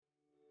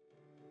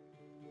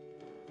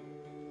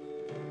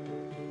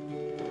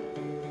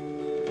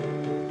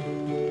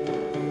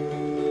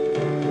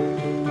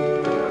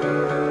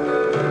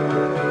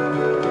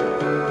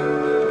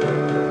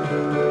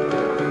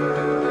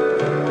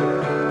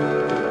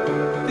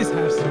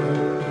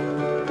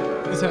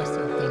test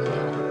it then,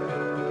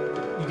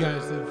 Beau. You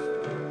guys have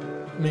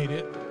made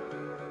it.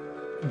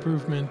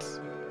 Improvements.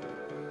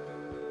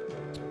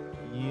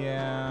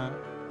 Yeah.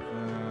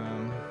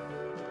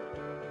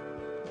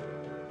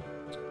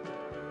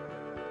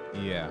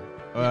 Yeah.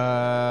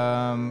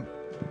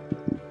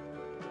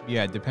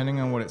 Yeah, depending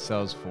on what it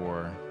sells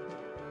for.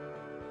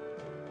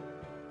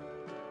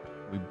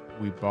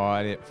 We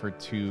bought it for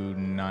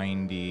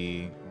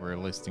 $290. We're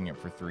listing it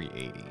for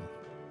 $380.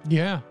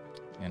 Yeah.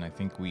 And I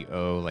think we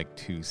owe like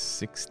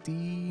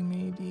 $260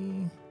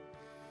 maybe.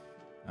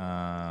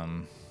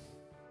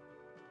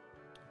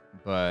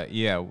 But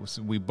yeah,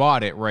 so we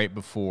bought it right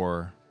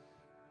before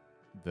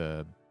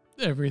the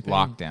everything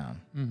lockdown.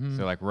 Mm-hmm.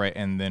 So like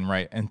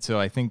and so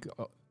I think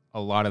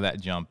a lot of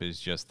that jump is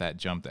just that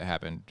jump that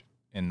happened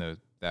in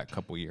that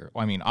couple years.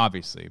 Well, I mean,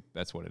 obviously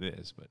that's what it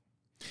is, but.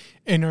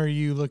 And are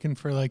you looking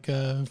for like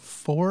a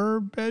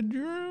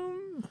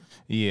 4-bedroom?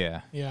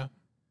 Yeah. Yeah.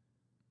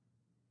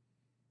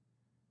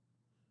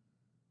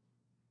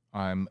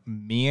 I'm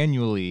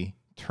manually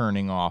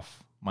turning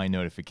off my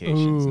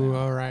notifications now.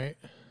 All right.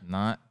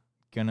 Not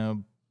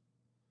gonna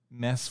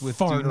mess with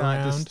Fart Do Not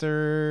around.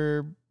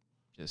 Disturb.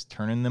 Just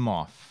turning them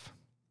off.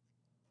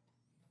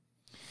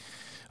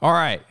 All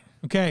right.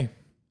 Okay.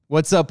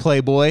 What's up,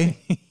 Playboy?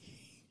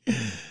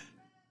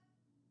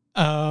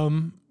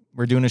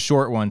 We're doing a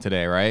short one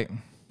today, right?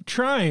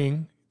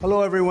 Trying.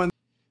 Hello, everyone.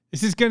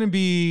 This is going to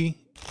be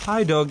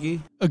Hi,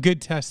 doggy. a good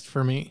test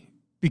for me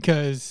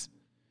because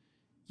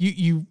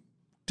you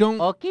don't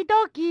Okie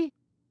dokie.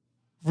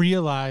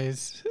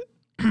 realize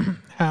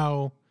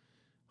how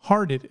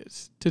hard it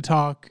is to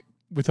talk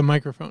with a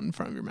microphone in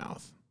front of your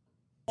mouth.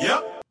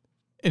 Yep.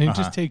 And it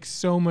just takes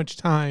so much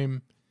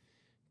time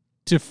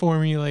to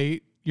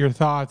formulate your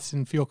thoughts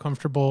and feel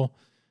comfortable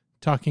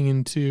talking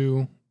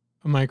into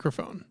a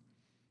microphone.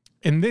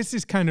 And this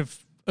is kind of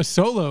a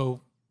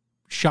solo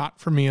shot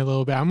for me a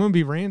little bit. I'm going to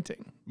be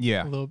ranting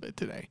a little bit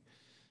today.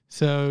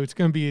 So it's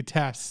going to be a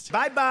test.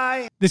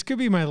 Bye-bye. This could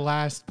be my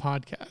last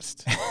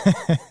podcast.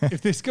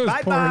 If this goes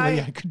Bye-bye. poorly,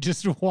 I could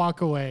just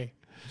walk away.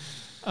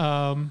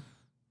 Do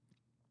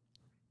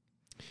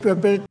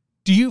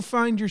you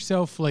find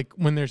yourself like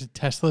when there's a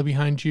Tesla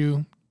behind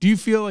you, do you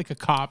feel like a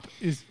cop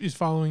is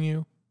following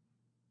you?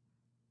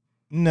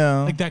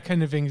 No. Like that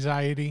kind of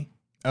anxiety?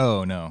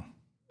 Oh, no.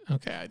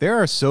 Okay. There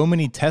are so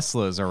many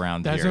Teslas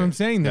around here. That's what I'm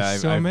saying.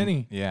 There's so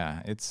many.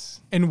 Yeah, it's...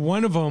 And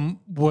one of them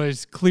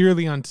was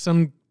clearly on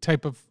some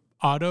type of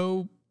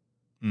auto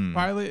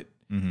pilot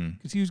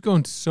because he was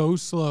going so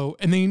slow.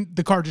 And then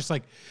the car just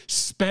like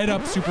sped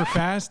up super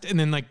fast and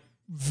then like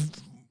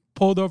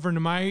pulled over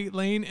into my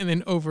lane and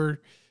then over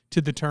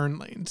to the turn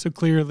lane. So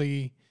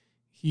clearly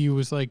he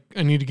was like,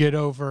 I need to get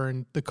over.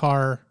 And the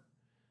car...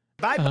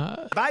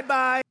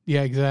 Bye-bye.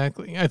 Yeah,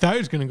 exactly. I thought he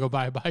was going to go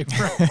bye-bye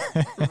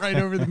right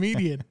over the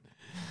median.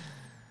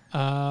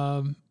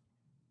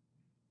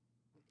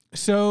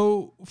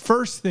 So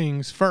first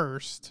things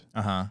first.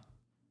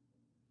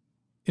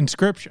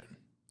 Inscryption.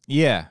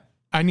 Yeah.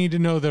 I need to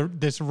know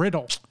this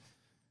riddle.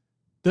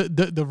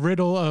 The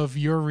riddle of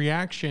your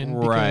reaction.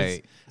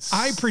 Right. Because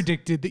I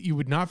predicted that you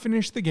would not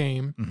finish the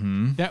game.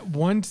 Mm-hmm. That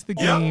once the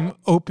game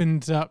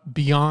opens up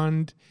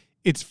beyond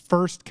its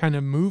first kind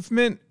of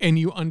movement and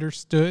you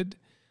understood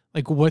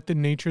like what the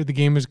nature of the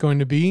game is going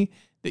to be,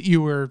 that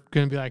you were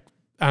going to be like,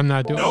 I'm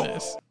not doing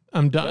this.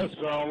 I'm done. That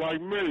sound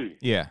like me.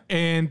 Yeah.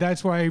 And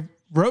that's why I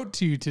wrote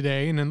to you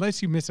today. And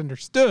unless you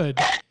misunderstood,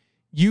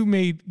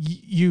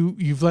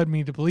 you've led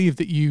me to believe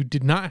that you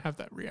did not have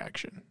that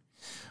reaction.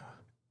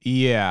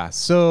 Yeah.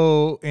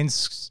 So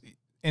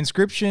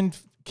Inscryption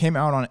came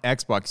out on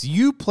Xbox.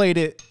 You played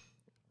it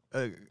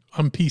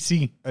on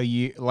PC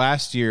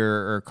last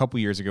year or a couple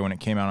years ago when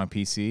it came out on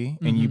PC,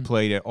 and you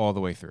played it all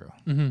the way through,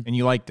 and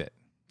you liked it.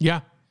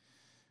 Yeah.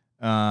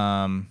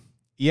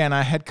 Yeah, and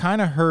I had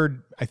kind of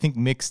heard, I think,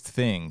 mixed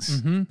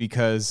things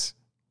because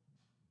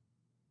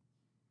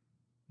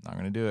I'm not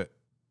going to do it.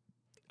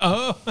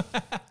 Oh.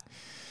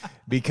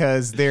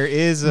 Because there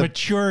is a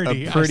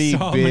maturity. A pretty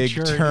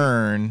big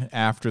turn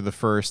after the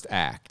first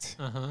act,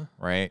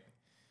 right?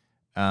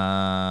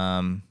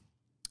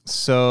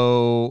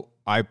 So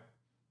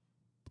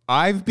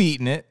I've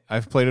beaten it.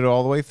 I've played it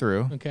all the way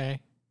through. Okay.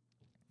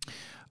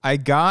 I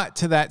got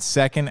to that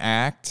second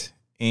act,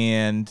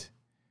 and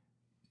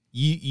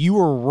you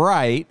were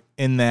right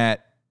in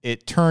that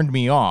it turned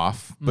me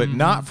off, but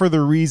not for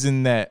the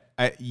reason that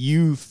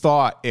you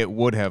thought it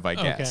would have, I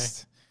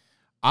guessed.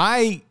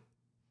 I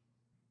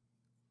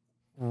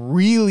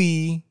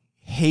really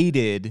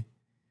hated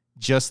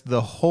just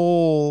the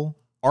whole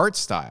art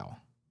style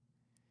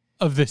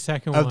of the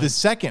second one. Of the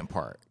second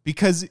part,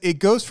 because it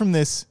goes from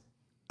this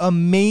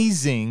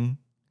amazing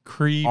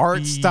creepy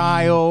art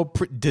style,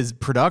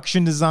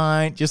 production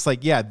design, just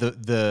like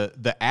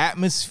the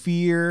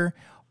atmosphere,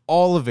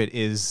 all of it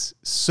is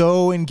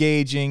so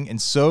engaging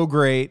and so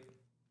great.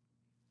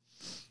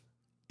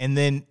 And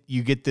then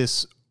you get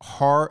this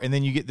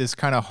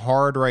kind of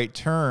hard right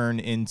turn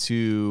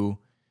into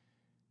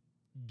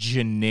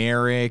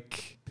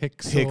generic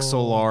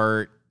pixel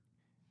art,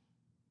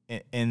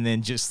 and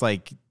then just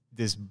like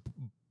this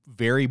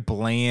very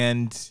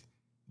bland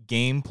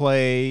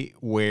gameplay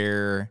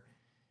where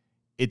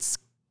it's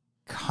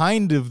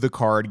kind of the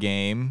card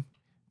game,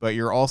 but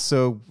you're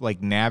also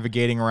like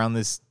navigating around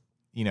this,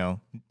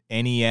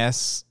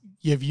 NES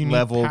You have unique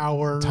level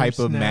powers type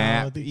of now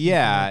map. that you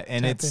Yeah, can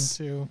and tap it's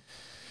into.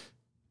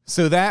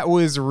 so that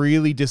was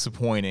really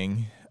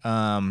disappointing.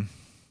 But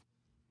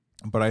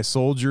I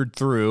soldiered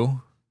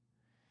through.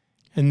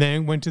 And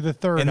then went to the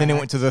third And then it act.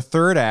 went to the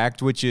third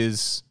act, which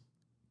is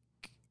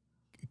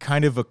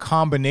kind of a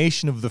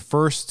combination of the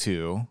first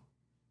two.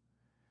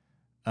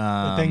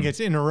 But then gets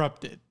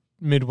interrupted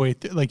midway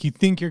through. Like, you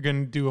think you're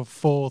going to do a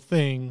full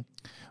thing.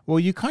 Well,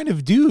 you kind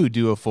of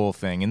do a full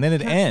thing, and then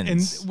it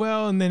ends.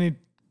 And then it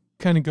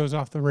kind of goes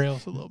off the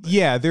rails a little bit.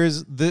 Yeah,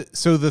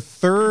 so the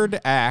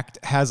third act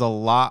has a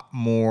lot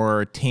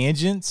more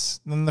tangents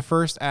than the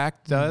first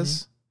act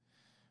does.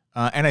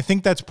 And I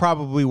think that's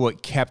probably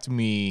what kept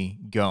me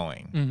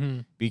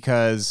going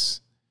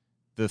because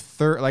the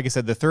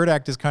third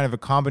act is kind of a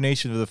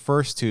combination of the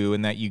first two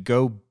in that you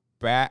go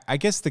back. I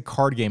guess the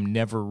card game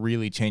never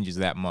really changes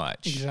that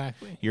much.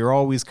 Exactly. You're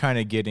always kind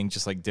of getting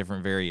just like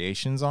different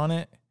variations on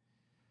it,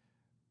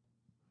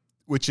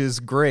 which is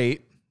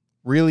great.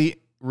 Really,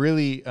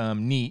 really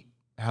neat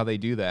how they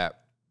do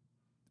that.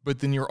 But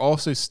then you're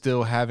also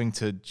still having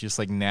to just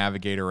like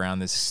navigate around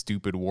this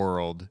stupid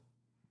world,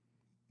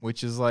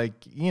 which is like,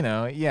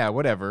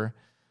 whatever.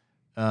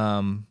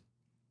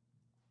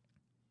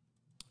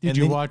 Did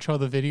you watch all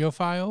the video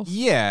files?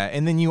 Yeah,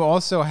 and then you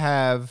also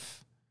have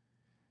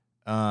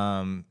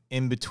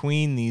in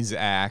between these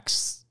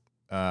acts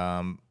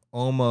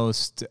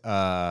almost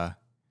what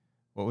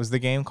was the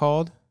game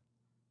called?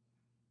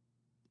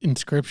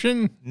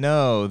 Inscryption?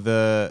 No,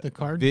 the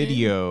card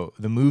video,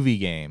 the movie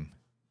game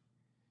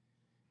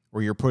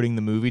where you're putting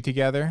the movie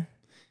together.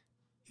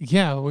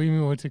 Yeah, what do you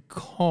mean? What's it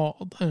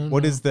called? I don't know.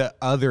 What is the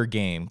other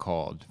game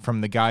called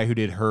from the guy who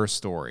did Her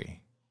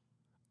Story?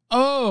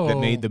 Oh, That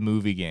made the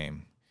movie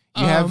game.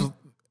 You have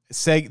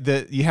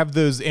you have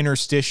those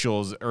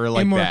interstitials or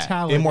like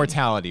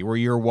Immortality, where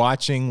you're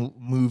watching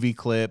movie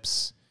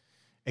clips,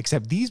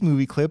 except these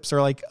movie clips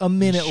are like a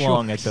minute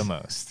long at the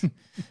most.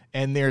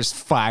 And there's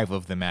 5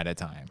 of them at a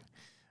time.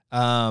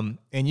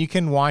 And you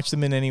can watch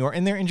them in anywhere,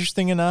 and they're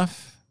interesting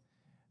enough.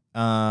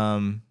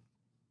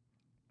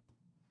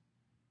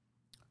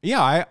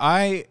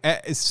 Yeah,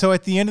 so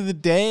at the end of the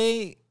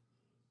day,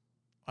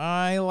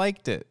 I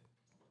liked it.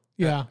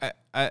 Yeah.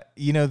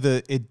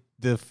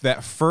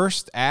 That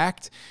first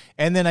act,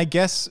 and then I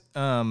guess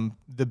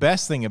the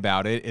best thing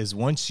about it is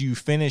once you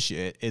finish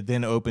it, it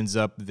then opens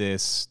up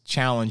this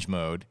challenge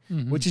mode,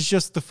 which is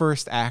just the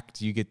first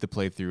act. You get to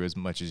play through as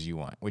much as you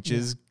want, which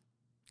is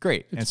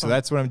great. And so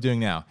that's what I'm doing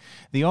now.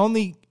 The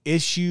only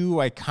issue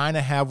I kind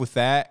of have with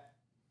that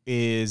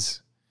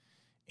is,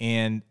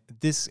 and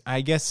this,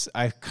 I guess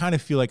I kind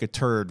of feel like a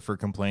turd for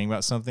complaining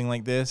about something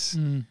like this.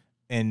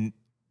 And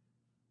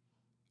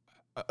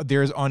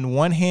there's, on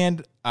one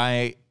hand,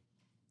 I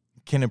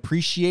can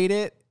appreciate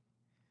it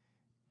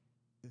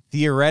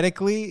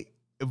theoretically,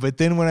 but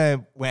then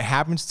when it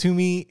happens to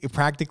me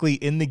practically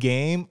in the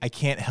game, I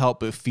can't help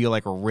but feel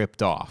like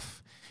ripped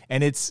off.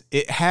 And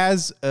it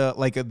has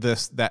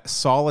that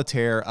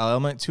solitaire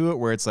element to it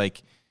where it's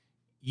like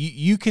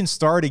you can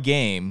start a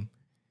game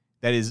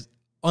that is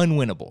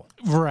unwinnable,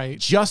 right?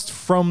 Just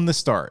from the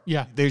start.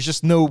 Yeah, there's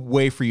just no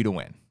way for you to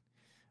win.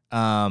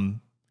 And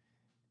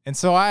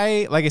so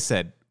like I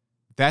said,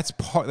 that's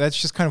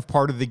just kind of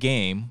part of the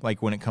game,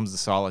 like when it comes to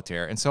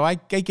solitaire. And so I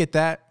get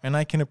that, and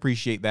I can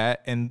appreciate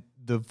that. And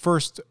the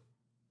first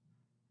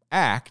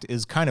act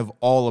is kind of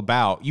all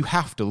about you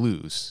have to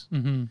lose. I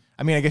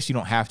mean, I guess you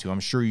don't have to. I'm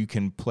sure you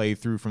can play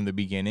through from the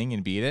beginning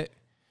and beat it.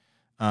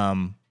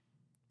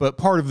 But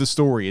part of the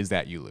story is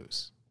that you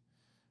lose.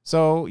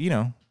 So,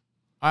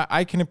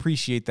 I can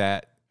appreciate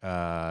that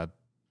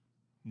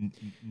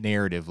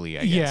narratively,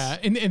 I guess. Yeah,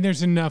 and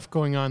there's enough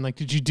going on. Like,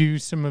 did you do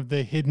some of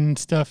the hidden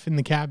stuff in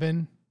the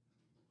cabin?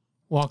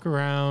 Walk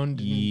around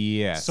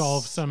and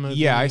solve some of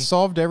I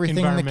solved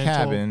everything in the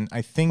cabin.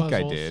 I think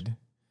puzzles. I did.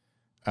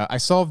 I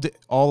solved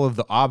all of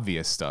the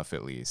obvious stuff,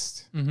 at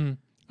least. I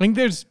think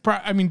there's,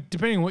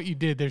 depending on what you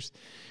did,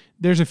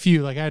 there's a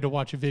few. Like, I had to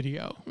watch a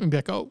video and be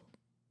like,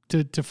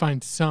 to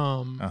find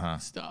some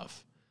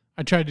stuff.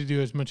 I tried to do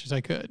as much as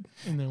I could,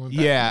 and then went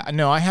back. Yeah,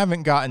 no, I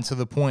haven't gotten to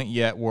the point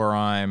yet where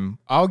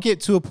I'll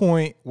get to a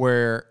point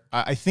where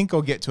I think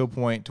I'll get to a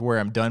point to where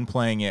I'm done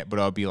playing it, but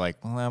I'll be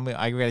like, well,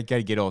 I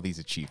gotta get all these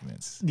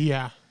achievements.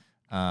 Yeah.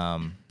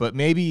 But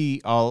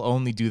maybe I'll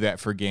only do that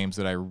for games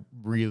that I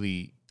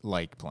really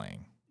like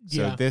playing.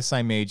 So this,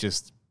 I may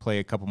just play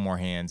a couple more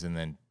hands and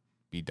then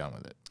be done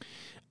with it.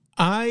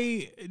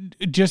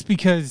 Just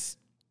because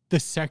the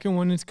second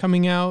one is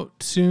coming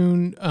out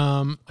soon.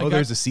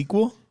 There's a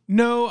sequel?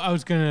 No, I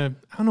don't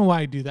know why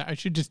I do that. I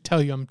should just tell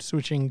you I'm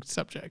switching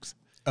subjects.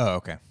 Oh,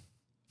 okay.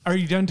 Are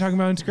you done talking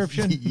about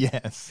Inscryption?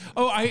 Yes.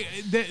 Oh,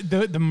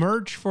 the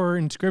merch for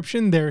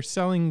Inscryption, they're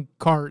selling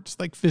cards,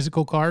 like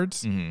physical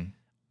cards.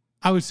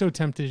 I was so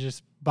tempted to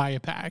just buy a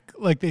pack.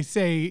 Like, they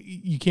say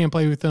you can't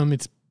play with them.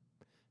 It's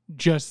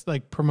just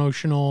like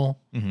promotional,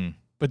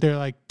 but they're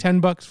like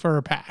 $10 for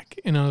a pack.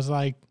 And I was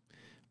like,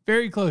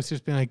 very close,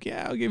 just being like,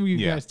 yeah, I'll give you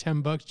guys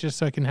 $10 just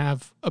so I can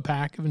have a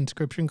pack of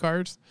Inscryption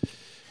cards.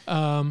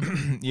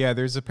 Yeah,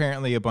 there's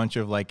apparently a bunch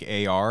of like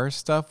AR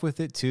stuff with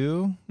it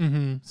too.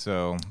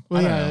 So,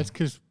 well, yeah, that's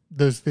because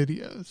those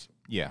videos.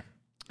 Yeah.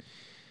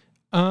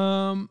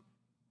 I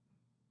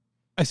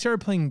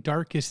started playing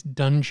Darkest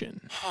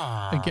Dungeon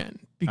again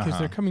because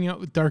they're coming out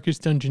with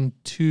Darkest Dungeon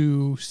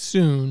 2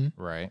 soon.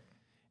 Right.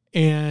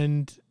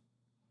 And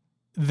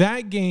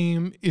that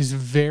game is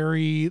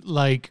very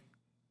like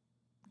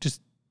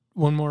just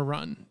one more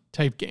run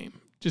type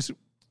game. Just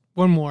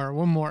one more.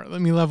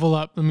 Let me level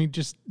up. Let me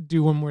just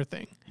do one more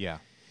thing. Yeah.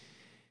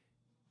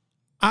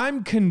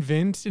 I'm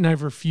convinced, and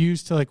I've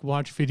refused to like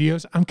watch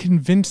videos. I'm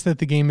convinced that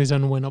the game is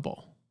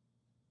unwinnable.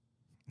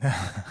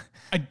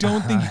 I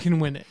don't think you can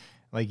win it.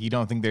 Like, you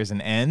don't think there's an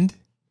end?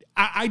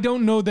 I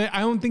don't know that. I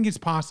don't think it's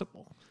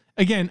possible.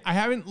 Again, I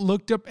haven't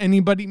looked up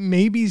anybody.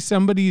 Maybe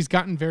somebody's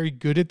gotten very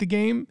good at the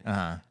game.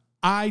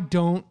 I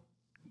don't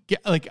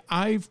get, like,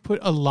 I've put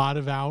a lot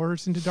of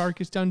hours into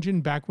Darkest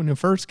Dungeon back when it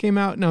first came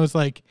out, and I was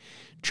like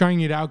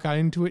trying it out, got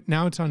into it.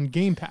 Now it's on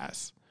Game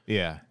Pass.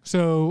 Yeah.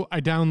 So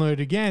I downloaded it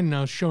again, and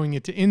I was showing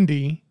it to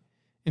Indy.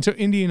 And so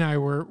Indy and I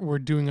were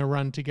doing a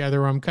run together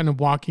where I'm kind of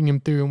walking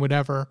him through and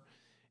whatever.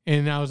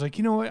 And I was like,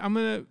 you know what? I'm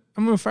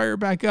gonna fire it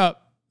back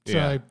up. So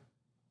I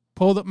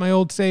pulled up my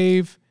old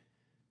save,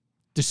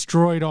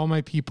 destroyed all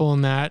my people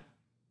in that,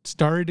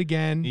 started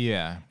again.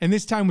 Yeah. And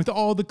this time with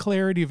all the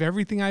clarity of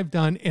everything I've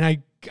done, and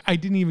I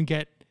didn't even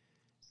get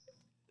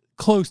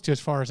close to as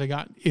far as I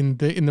got in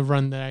the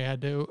run that I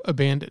had to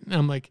abandon. And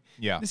I'm like,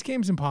 this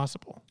game's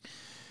impossible.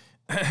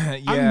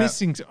 I'm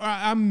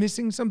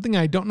missing something.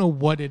 I don't know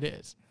what it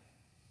is.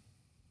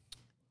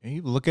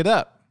 You look it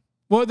up.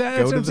 Well,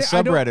 that's go to the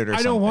subreddit or something.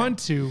 I don't want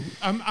to.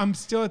 I'm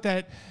still at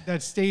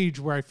that stage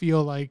where I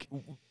feel like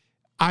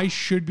I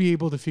should be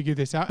able to figure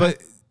this out.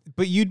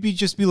 But you'd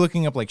just be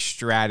looking up like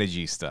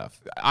strategy stuff.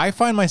 I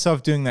find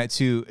myself doing that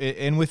too.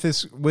 And with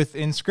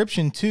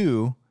Inscryption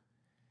too,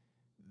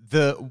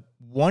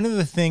 one of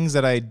the things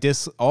that I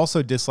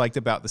also disliked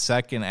about the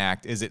second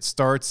act is it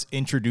starts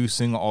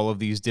introducing all of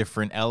these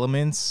different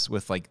elements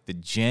with like the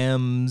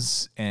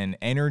gems and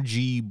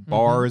energy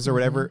bars or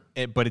whatever,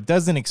 but it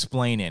doesn't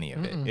explain any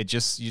of it. It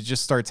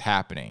just starts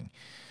happening,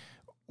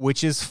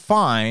 which is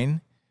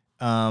fine.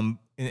 And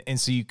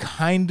so you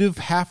kind of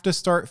have to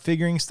start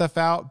figuring stuff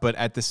out, but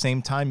at the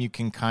same time, you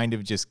can kind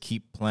of just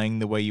keep playing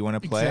the way you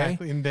want to play.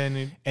 Exactly.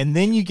 And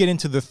then you get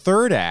into the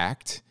third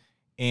act,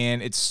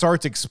 and it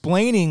starts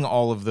explaining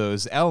all of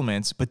those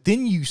elements, but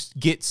then you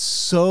get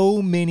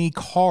so many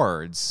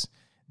cards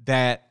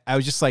that I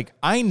was just like,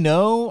 I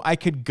know I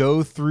could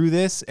go through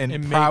this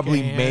and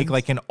probably make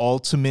like an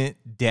ultimate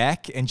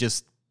deck and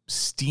just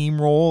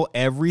steamroll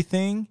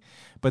everything,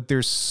 but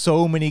there's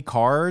so many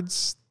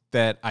cards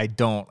that I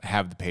don't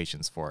have the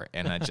patience for it.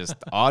 And I just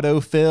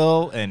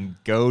autofill and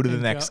go to the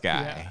next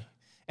guy. Yeah.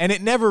 And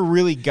it never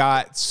really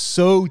got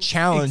so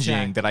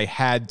challenging that I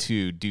had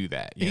to do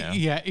that. You know?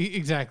 Yeah,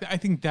 exactly. I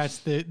think that's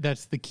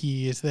the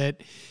key, is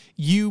that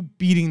you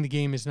beating the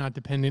game is not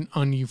dependent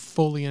on you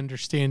fully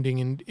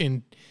understanding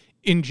and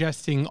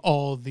ingesting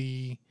all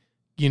the,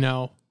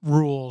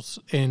 rules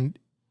and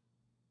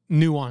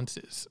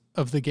nuances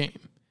of the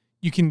game.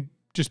 You can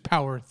just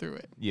power through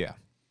it. Yeah.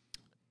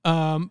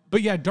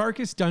 But yeah,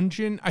 Darkest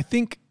Dungeon, I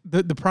think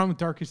the problem with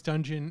Darkest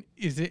Dungeon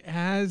is it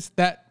has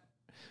that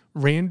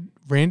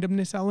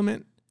randomness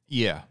element.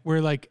 Yeah. Where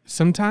like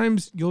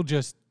sometimes you'll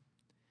just,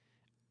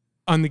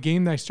 on the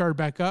game that I started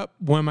back up,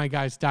 one of my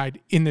guys died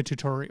in the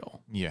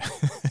tutorial. Yeah.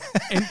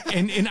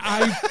 and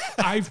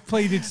I've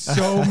played it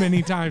so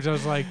many times. I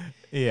was like,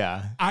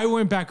 yeah. I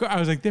went back. I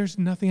was like, there's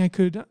nothing I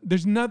could have done.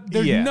 There's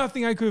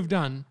nothing I could have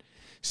done.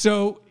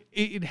 So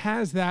it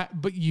has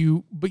that, but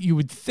you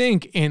would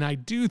think, and I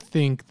do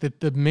think, that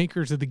the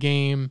makers of the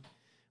game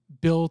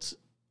built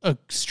a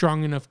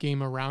strong enough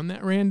game around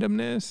that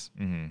randomness.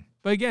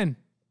 But again,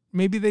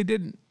 maybe they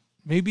didn't.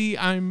 Maybe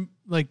I'm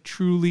like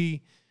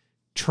truly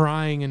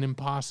trying an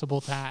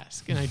impossible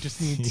task, and I just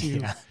need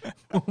to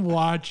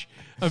watch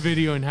a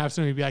video and have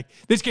somebody be like,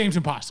 this game's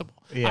impossible.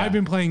 Yeah. I've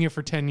been playing it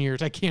for 10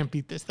 years. I can't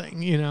beat this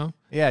thing,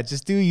 Yeah,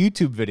 just do a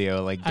YouTube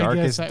video like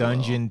Darkest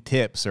Dungeon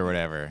tips or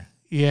whatever.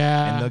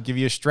 Yeah. And they'll give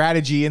you a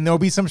strategy, and there'll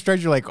be some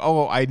strategy like,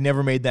 oh, I'd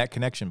never made that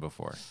connection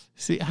before.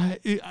 See,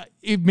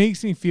 it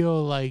makes me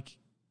feel like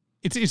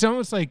it's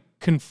almost like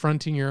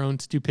confronting your own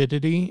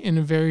stupidity in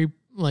a very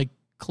like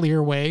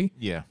clear way.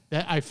 Yeah.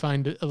 That I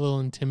find a little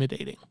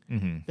intimidating.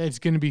 That it's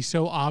going to be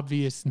so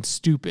obvious and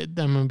stupid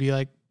that I'm going to be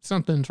like,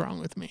 something's wrong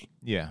with me.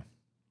 Yeah.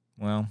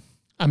 Well,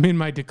 I'm in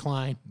my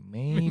decline.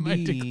 Maybe. I'm in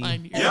my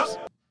decline years.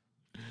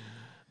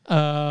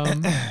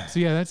 So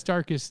yeah, that's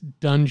Darkest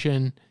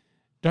Dungeon.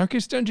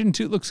 Darkest Dungeon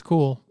 2 looks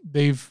cool.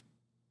 I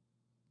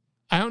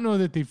don't know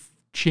that they've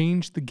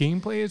changed the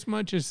gameplay as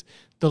much as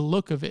the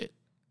look of it.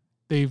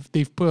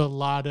 They've put a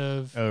lot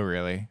of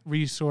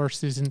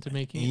resources into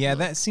making it. Yeah,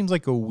 that seems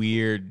like a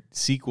weird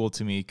sequel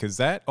to me, because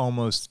that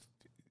almost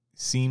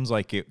seems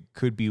like it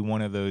could be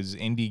one of those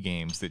indie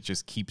games that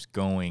just keeps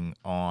going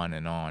on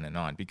and on and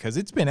on because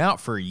it's been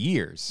out for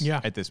years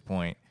at this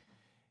point.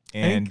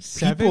 And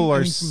people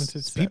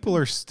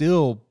are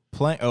still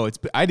playing. Oh,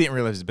 I didn't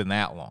realize it's been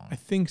that long. I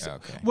think so.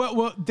 Okay.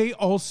 Well, they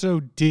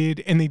also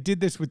did, and they did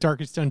this with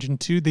Darkest Dungeon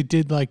 2. They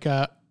did like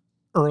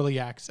early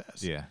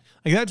access. Yeah.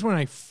 Like that's when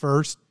I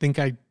first think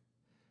I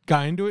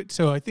got into it.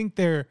 So I think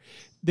they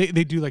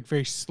do like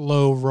very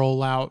slow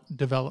rollout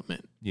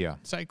development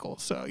cycle.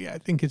 So yeah, I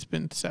think it's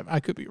been 7. I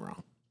could be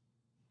wrong.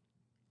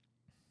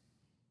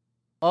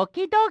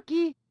 Okie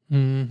dokie.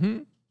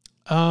 Mm-hmm.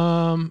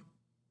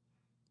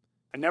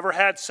 I never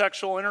had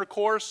sexual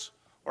intercourse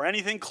or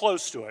anything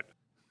close to it.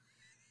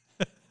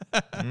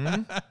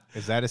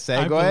 Is that a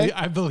segue?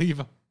 I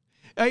believe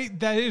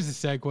that is a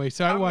segue.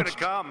 So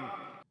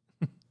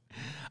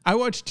I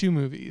watched 2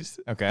 movies.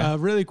 Okay.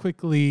 Really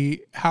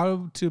quickly,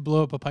 How to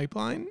Blow Up a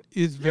Pipeline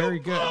is very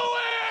good. Blew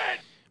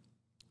it!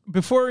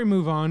 Before we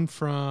move on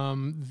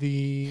from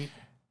the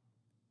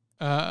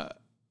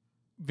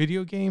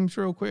video games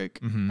real quick,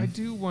 I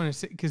do want to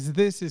say, because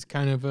this is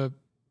kind of a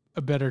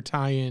better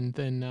tie-in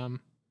than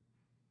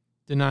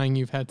denying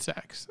you've had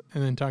sex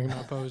and then talking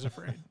about Beau is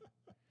Afraid.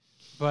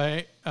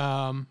 But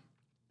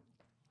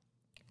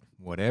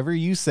whatever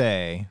you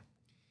say.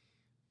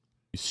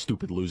 You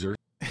stupid loser.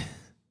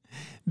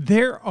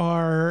 There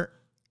are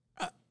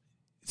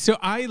so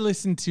I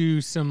listen to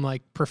some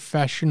like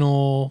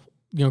professional,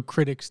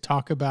 critics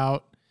talk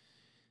about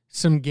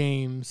some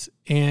games,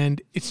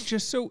 and it's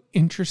just so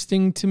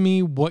interesting to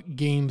me what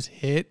games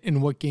hit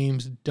and what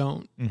games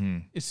don't,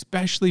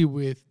 especially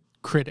with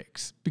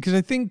critics, because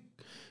I think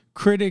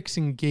critics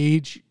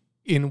engage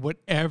in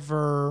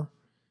whatever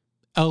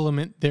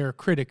element they're a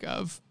critic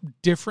of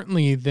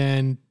differently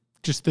than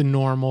just the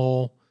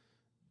normal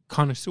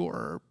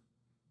connoisseur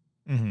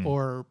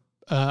or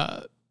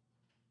than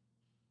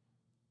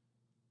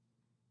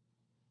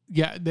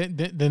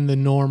the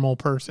normal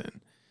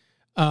person.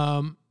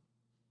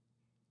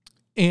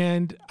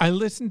 And I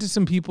listened to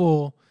some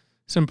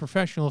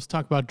professionals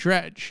talk about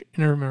Dredge,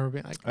 and I remember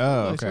being like,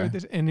 "Oh, okay."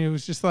 And it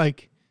was just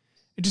like,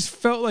 it just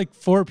felt like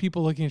 4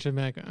 people looking at each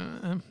other like,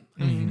 I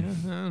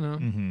don't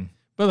know.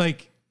 But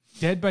like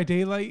Dead by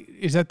Daylight,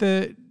 is that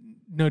Dead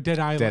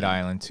Island? Dead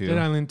Island 2. Dead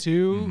Island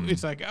 2.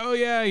 It's like, oh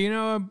yeah,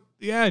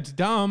 it's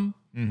dumb.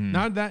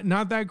 Not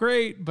that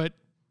great, but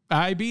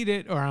I beat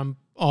it, or I'm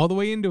all the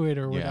way into it,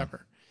 or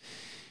whatever.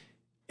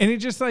 And it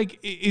just like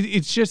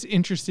it's just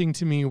interesting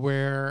to me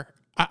where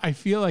I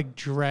feel like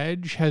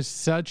Dredge has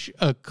such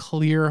a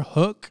clear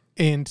hook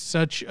and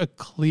such a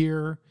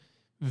clear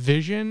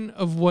vision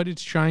of what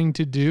it's trying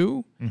to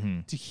do.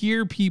 To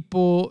hear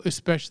people,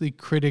 especially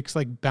critics,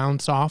 like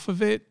bounce off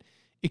of it,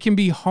 it can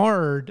be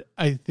hard,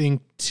 I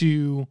think,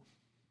 to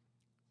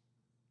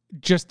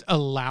just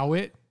allow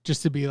it,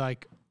 just to be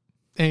like,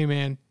 hey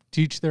man,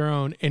 teach their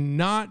own, and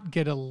not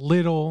get a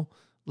little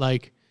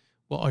like,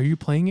 well, are you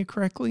playing it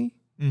correctly?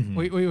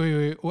 Wait.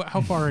 How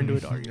far into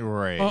it are you?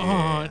 Right.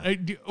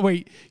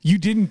 Wait, you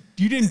didn't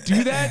do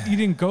that? You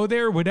didn't go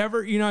there?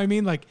 Whatever. You know what I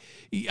mean? Like,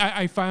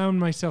 I found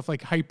myself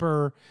like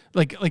hyper,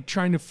 like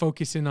trying to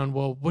focus in on,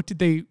 well, what did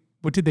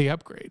they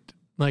upgrade?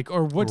 Like,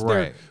 or what's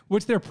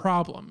their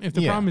problem? If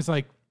the problem is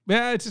like,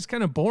 yeah, it's just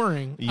kind of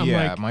boring. I'm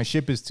like, my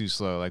ship is too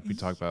slow, like we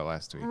talked about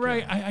last week.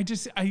 Right.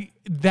 Yeah.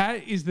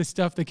 That is the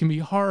stuff that can be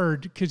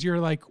hard, because you're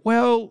like,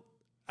 well,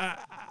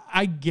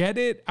 I get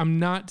it. I'm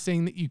not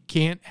saying that you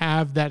can't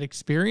have that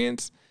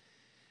experience,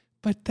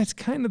 but that's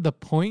kind of the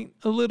point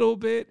a little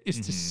bit,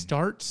 is to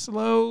start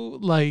slow.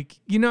 Like,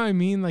 you know what I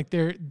mean? Like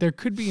there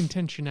could be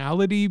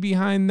intentionality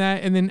behind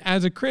that. And then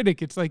as a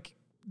critic, it's like,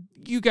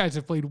 you guys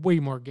have played way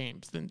more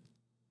games than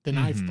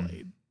I've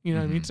played. You know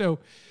what I mean? So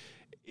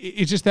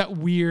it's just that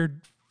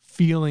weird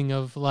feeling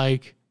of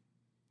like,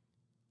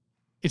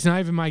 it's not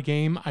even my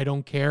game. I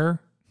don't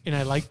care. And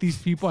I like these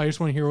people. I just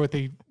want to hear what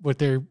they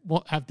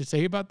have to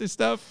say about this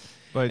stuff.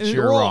 But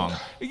you're wrong.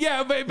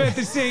 Yeah, but at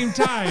the same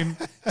time,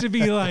 to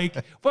be like,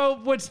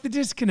 well, what's the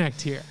disconnect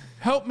here?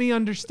 Help me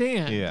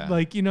understand. Yeah.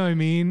 Like, you know what I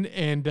mean?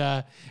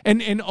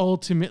 And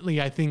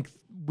ultimately, I think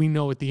we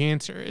know what the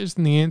answer is.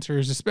 And the answer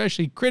is,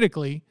 especially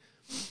critically,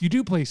 you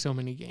do play so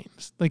many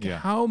games. Like,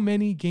 how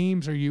many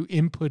games are you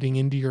inputting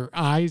into your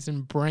eyes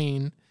and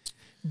brain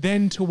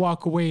then to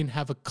walk away and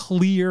have a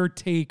clear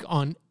take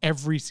on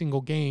every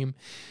single game?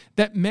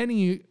 That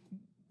many,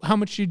 how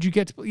much did you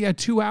get to play? Yeah,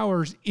 2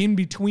 hours in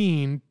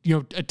between, a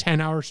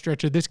 10-hour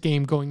stretch of this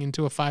game going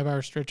into a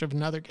 5-hour stretch of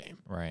another game.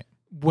 Right.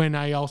 When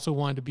I also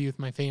wanted to be with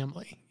my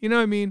family. You know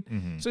what I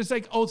mean? So it's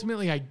like,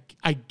 ultimately,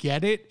 I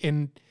get it.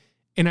 And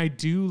I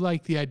do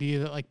like the idea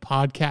that like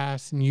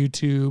podcasts and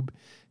YouTube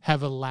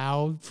have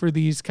allowed for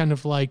these kind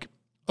of like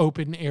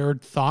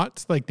open-aired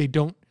thoughts. Like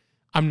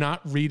I'm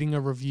not reading a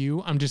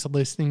review. I'm just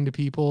listening to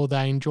people that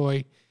I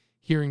enjoy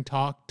hearing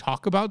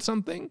talk about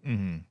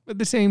something. But at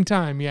the same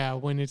time,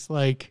 when it's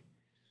like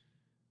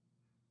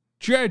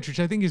Dredge, which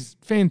I think is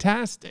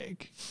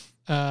fantastic,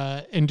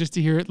 and just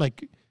to hear it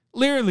like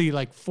literally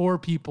like 4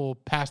 people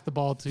pass the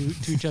ball to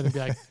each other and be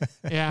like,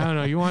 yeah, I don't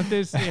know, you want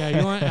this? Yeah,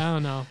 you want? I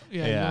don't know.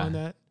 Yeah, you want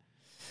that?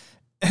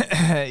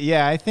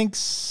 Yeah, I think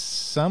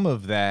some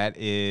of that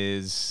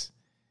is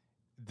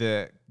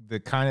the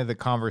kind of the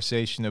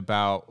conversation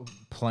about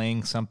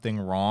playing something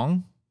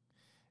wrong.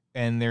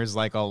 And there's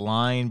like a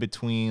line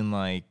between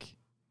like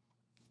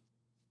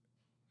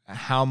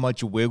how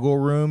much wiggle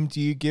room do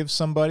you give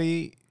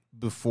somebody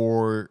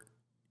before,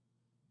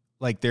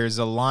 like there's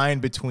a line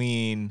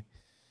between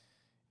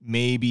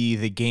maybe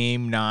the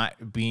game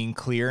not being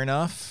clear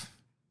enough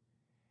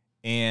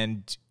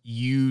and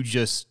you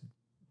just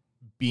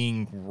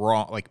being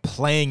wrong, like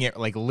playing it,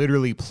 like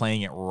literally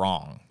playing it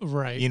wrong.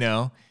 Right. You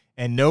know?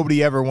 And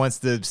nobody ever wants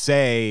to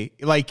say,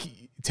 like,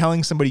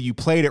 telling somebody you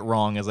played it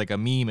wrong is like a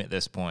meme at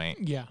this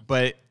point. Yeah.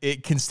 But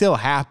it can still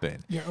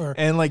happen. Yeah. Or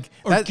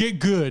get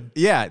good.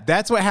 Yeah.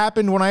 That's what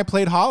happened when I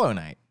played Hollow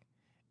Knight.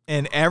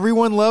 And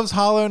everyone loves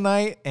Hollow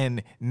Knight.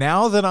 And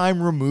now that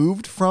I'm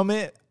removed from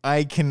it,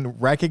 I can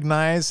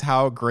recognize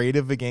how great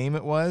of a game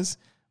it was.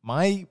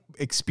 My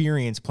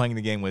experience playing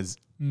the game was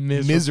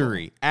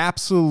misery.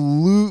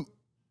 Absolute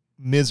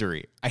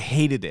misery. I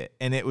hated it.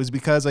 And it was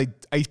because I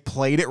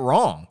played it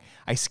wrong.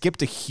 I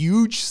skipped a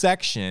huge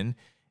section,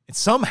 and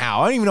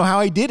somehow I don't even know how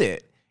I did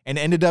it, and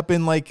ended up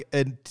in like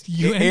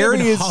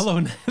areas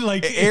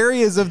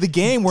of the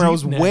game where I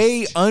was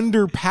way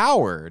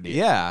underpowered.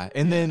 Yeah,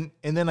 and then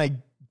I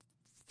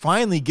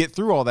finally get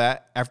through all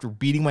that after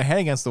beating my head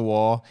against the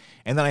wall,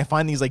 and then I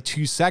find these like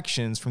 2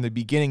 sections from the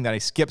beginning that I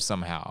skipped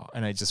somehow,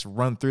 and I just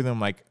run through them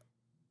like,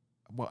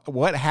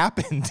 what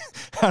happened?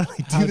 How did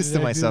I do this to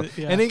myself?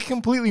 Yeah. And it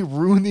completely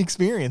ruined the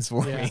experience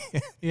for me.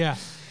 Yeah.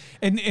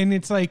 And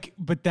it's like,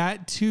 but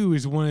that too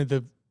is one of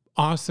the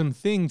awesome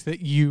things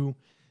that you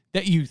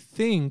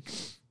think,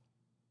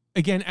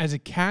 again, as a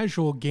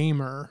casual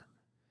gamer,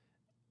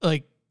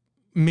 like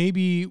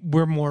maybe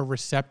we're more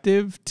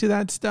receptive to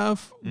that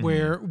stuff. Mm-hmm.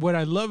 Where what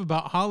I love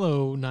about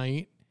Hollow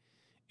Knight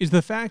is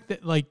the fact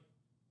that like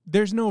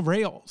there's no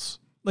rails.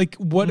 Like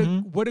what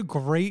a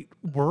great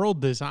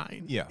world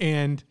design. Yeah.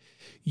 And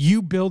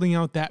you building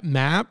out that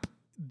map,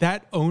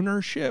 that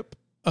ownership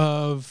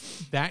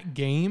of that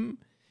game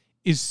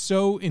is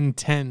so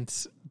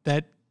intense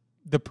that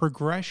the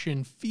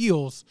progression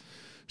feels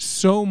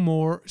so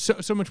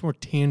much more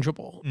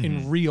tangible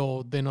and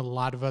real than a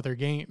lot of other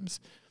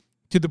games.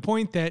 To the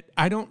point that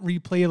I don't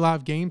replay a lot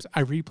of games.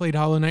 I replayed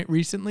Hollow Knight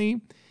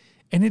recently,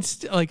 and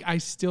it's like I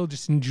still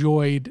just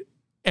enjoyed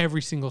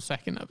every single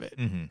second of it.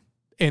 Mm-hmm.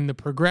 And the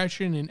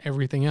progression and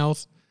everything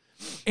else.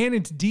 And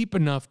it's deep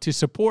enough to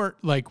support,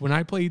 like when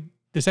I played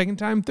the second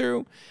time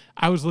through,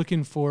 I was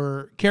looking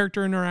for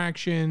character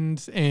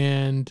interactions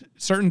and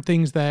certain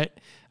things that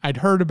I'd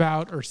heard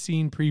about or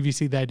seen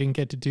previously that I didn't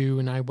get to do,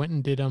 and I went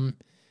and did them,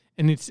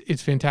 and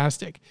it's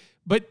fantastic.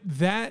 But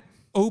that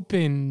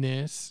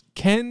openness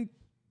can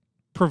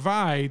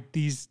provide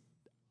these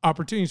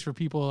opportunities for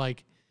people to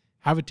like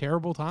have a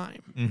terrible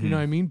time. Mm-hmm. You know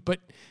what I mean? But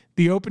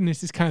the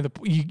openness is kind of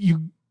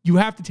you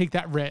have to take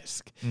that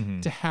risk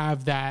to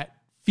have that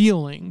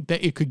feeling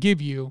that it could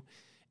give you.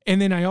 And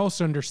then I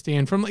also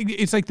understand from like,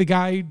 it's like the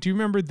guy, do you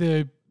remember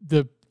the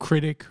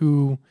critic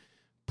who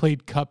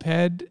played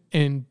Cuphead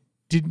and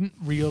didn't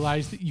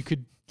realize that you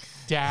could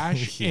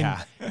dash?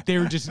 Yeah. And they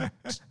were just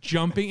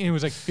jumping, and it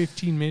was like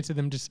 15 minutes of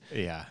them just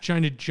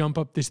trying to jump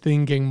up this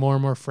thing, getting more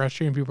and more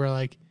frustrated. And people are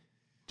like,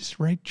 just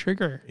right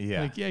trigger.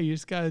 Yeah. Like, yeah, you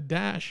just got to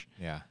dash.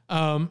 Yeah.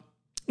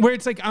 Where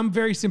it's like, I'm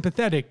very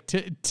sympathetic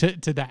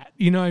to that,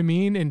 you know what I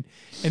mean? And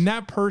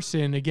that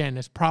person, again,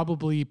 has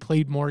probably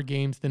played more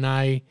games than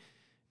I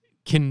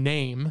can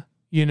name,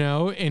 you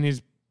know, and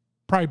is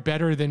probably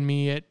better than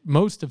me at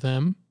most of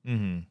them.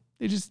 Mm-hmm.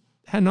 They just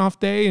had an off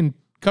day, and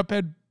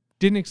Cuphead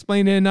didn't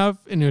explain it enough,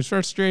 and it was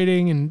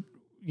frustrating, and,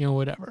 you know,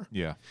 whatever.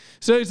 Yeah.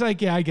 So it's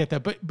like, yeah, I get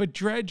that. But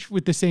Dredge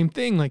with the same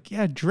thing, like,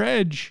 yeah,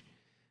 Dredge,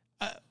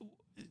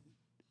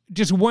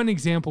 just one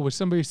example was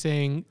somebody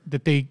saying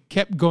that they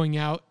kept going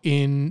out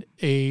in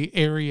a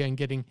area and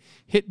getting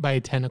hit by a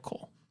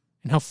tentacle,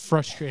 and how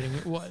frustrating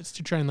it was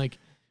to try and like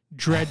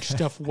dredge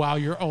stuff while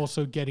you're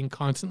also getting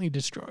constantly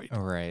destroyed.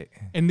 All right.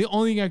 And the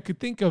only thing I could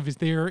think of is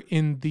they're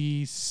in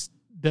the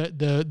basin.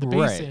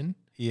 Right.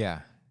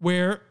 Yeah.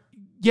 Where,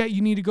 yeah,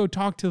 you need to go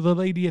talk to the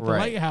lady at the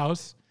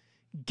lighthouse,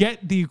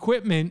 get the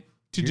equipment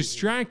to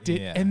distract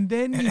it, and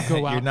then you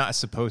go out. You're not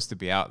supposed to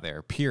be out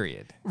there,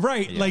 period.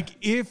 Right. Yeah. Like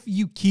if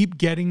you keep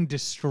getting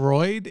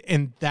destroyed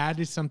and that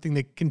is something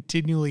that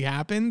continually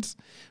happens,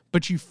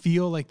 but you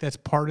feel like that's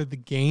part of the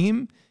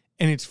game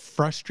and it's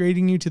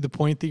frustrating you to the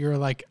point that you're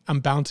like, I'm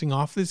bouncing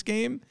off this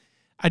game.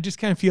 I just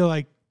kind of feel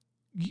like,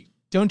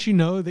 don't you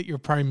know that you're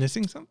probably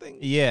missing something?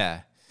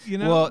 Yeah. You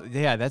know? Well,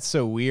 yeah, that's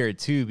so weird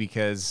too,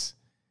 because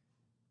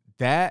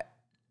that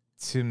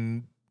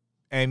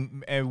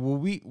and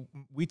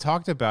we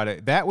talked about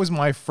it. That was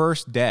my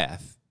first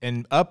death,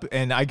 and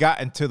I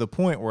got into the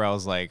point where I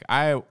was like,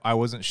 I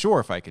wasn't sure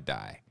if I could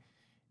die,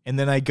 and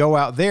then I go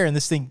out there and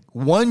this thing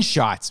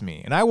one-shots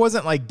me, and I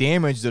wasn't like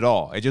damaged at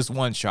all. It just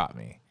one-shot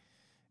me,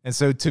 and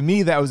so to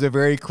me that was a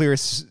very clear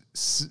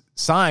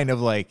sign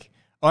of like,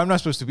 oh, I'm not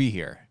supposed to be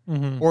here,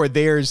 or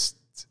there's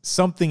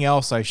something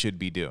else I should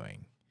be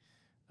doing.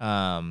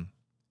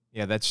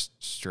 Yeah, that's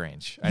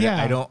strange.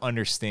 Yeah. I don't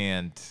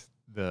understand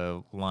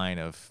the line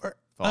of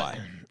thought.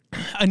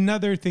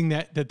 Another thing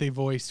that they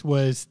voiced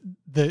was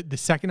the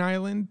second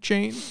island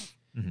chain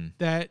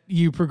that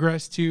you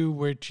progress to,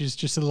 which is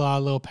just a lot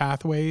of little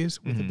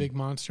pathways with a big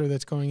monster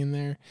that's going in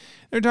there.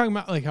 They're talking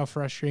about like how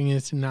frustrating it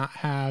is to not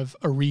have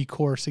a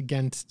recourse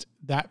against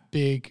that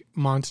big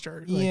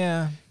monster.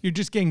 Like, you're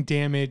just getting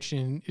damaged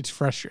and it's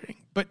frustrating.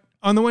 But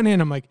on the one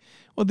hand, I'm like,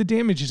 well, the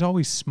damage is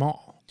always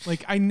small.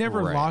 Like I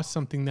never lost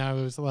something that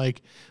was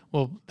like,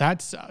 well,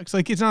 that sucks.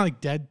 Like it's not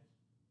like Dead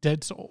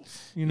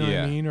Souls, you know what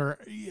I mean? Or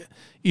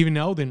even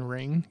Elden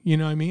Ring, you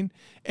know what I mean?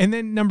 And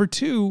then number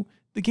 2,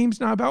 the game's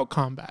not about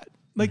combat.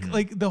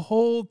 Like the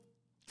whole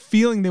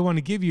feeling they want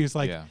to give you is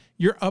like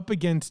you're up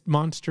against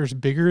monsters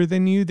bigger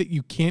than you that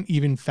you can't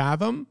even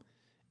fathom,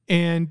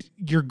 and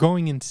you're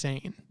going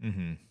insane.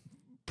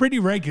 Pretty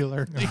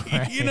regularly,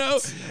 you know,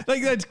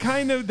 like that's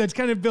kind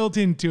of built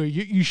into it.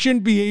 You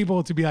shouldn't be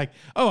able to be like,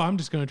 oh, I'm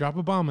just going to drop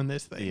a bomb on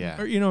this thing,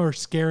 or you know, or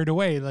scare it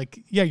away.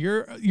 Like,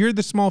 you're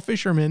the small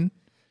fisherman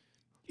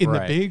in the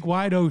big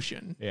wide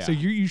ocean, so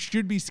you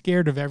should be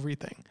scared of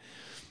everything.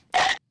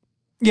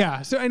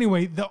 Yeah. So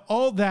anyway,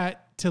 all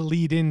that to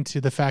lead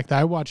into the fact that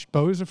I watched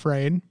Beau's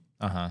Afraid,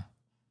 a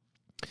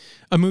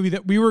movie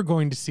that we were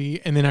going to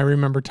see, and then I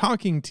remember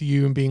talking to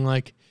you and being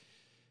like,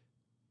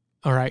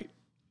 all right,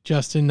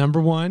 Justin,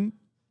 number 1,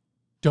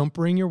 don't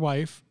bring your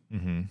wife.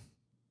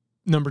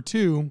 Number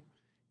 2,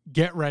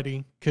 get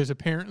ready, because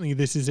apparently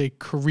this is a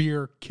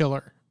career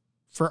killer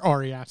for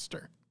Ari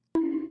Aster.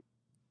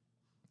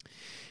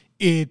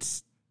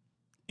 It's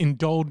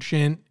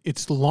indulgent.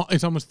 It's long.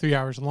 It's almost 3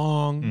 hours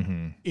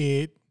long.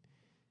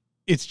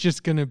 It's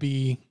just going to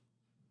be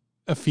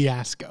a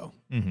fiasco.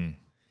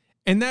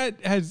 And that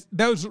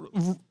was,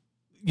 you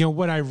know,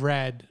 what I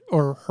read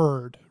or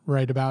heard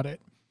right about it.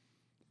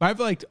 But I've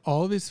liked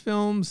all of his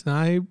films, and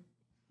I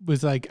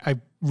was like, I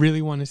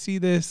really want to see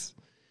this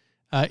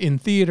in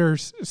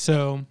theaters.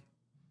 So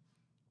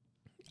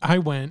I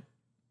went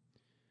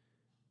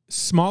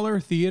smaller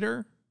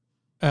theater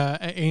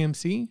at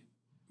AMC,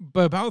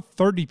 but about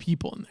 30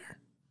 people in there.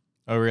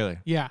 Oh, really?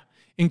 Yeah.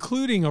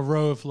 Including a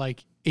row of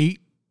like 8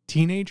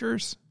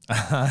 teenagers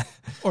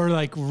or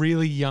like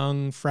really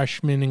young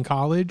freshmen in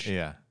college.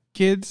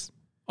 Kids,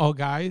 all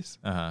guys.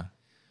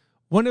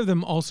 One of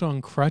them also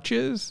on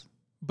crutches,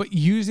 but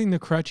using the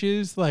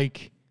crutches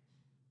like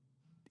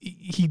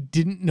he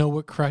didn't know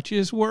what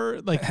crutches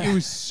were. Like it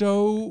was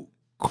so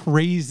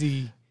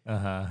crazy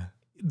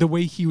the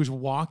way he was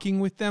walking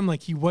with them.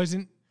 Like he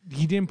didn't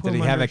put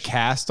Did he have a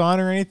cast on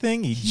or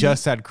anything? He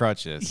just had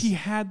crutches. He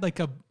had like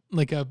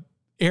a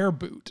air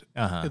boot.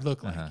 It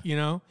looked like, you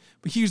know,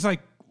 but he was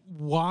like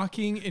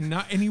walking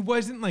and he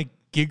wasn't like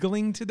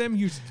giggling to them.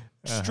 He was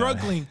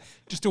struggling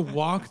just to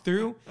walk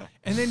through.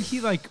 And then he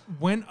like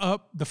went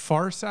up the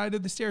far side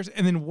of the stairs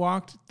and then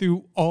walked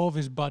through all of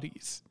his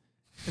buddies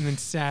and then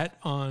sat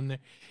on,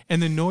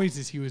 and the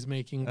noises he was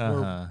making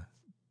were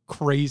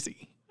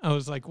crazy. I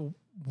was like,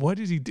 what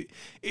did he do?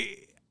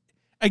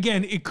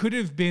 Again, it could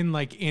have been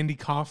like Andy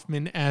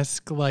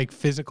Kaufman-esque, like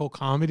physical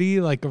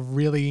comedy, like a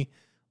really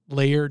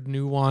layered,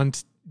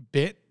 nuanced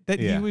bit that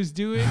he was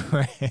doing.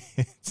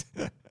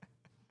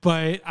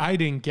 But I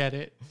didn't get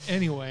it.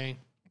 Anyway,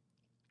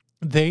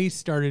 they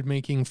started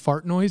making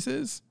fart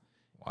noises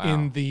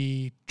in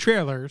the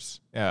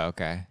trailers. Yeah,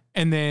 okay.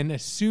 And then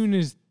as soon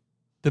as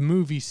the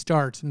movie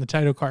starts and the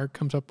title card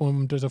comes up, one of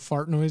them does a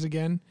fart noise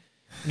again.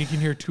 And you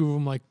can hear 2 of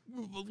them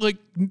like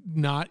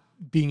not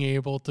being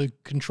able to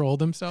control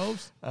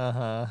themselves.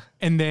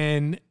 And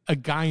then a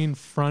guy in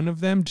front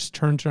of them just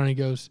turns around and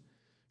he goes,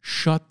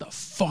 "Shut the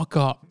fuck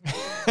up."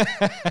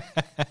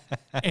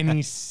 And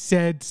he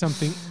said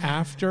something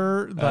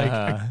after, like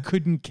I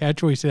couldn't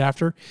catch what he said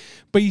after,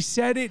 but he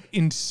said it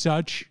in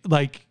such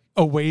like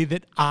a way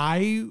that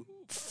I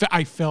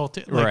felt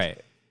it.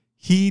 Like,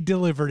 he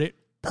delivered it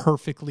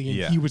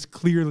perfectly, and he was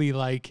clearly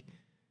like,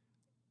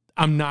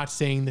 I'm not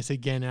saying this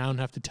again, and I don't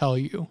have to tell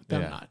you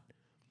that I'm not.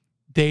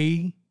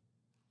 They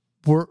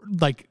were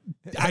like,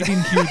 I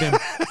didn't hear them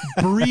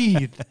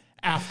breathe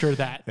after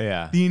that.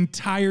 The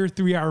entire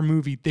 3-hour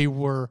movie, they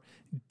were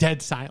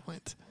dead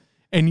silent.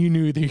 And you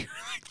knew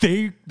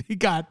they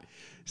got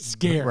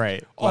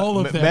scared. All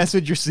of them.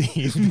 Message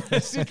received.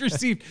 Message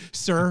received.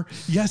 Sir.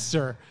 Yes,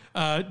 sir.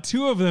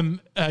 2 of them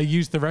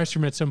used the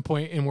restroom at some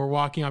point and were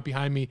walking out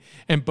behind me,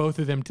 and both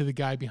of them to the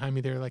guy behind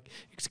me, they were like,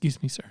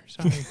 "Excuse me, sir.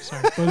 Sorry."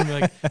 Both of them were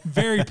like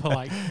very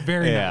polite,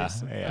 very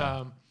nice.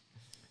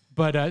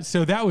 But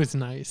so that was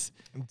nice.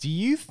 Do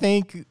you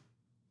think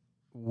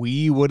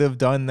we would have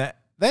done that?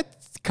 That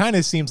kind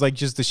of seems like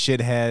just a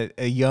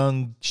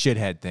young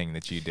shithead thing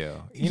that you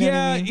do. You know what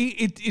I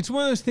mean? It's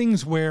one of those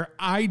things where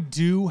I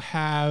do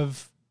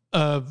have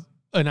an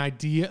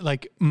idea.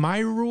 Like my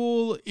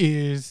rule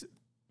is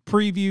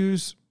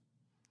previews,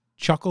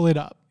 chuckle it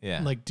up.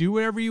 Like do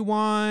whatever you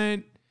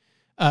want.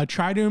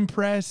 Try to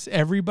impress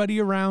everybody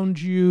around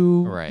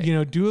you. You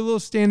know, do a little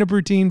stand-up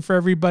routine for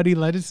everybody.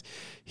 Let us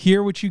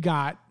hear what you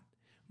got.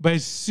 But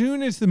as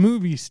soon as the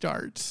movie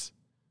starts,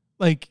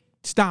 like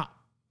stop.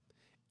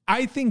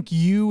 I think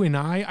you and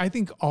I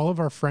think all of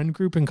our friend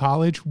group in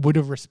college would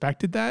have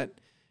respected that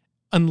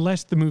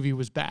unless the movie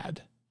was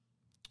bad.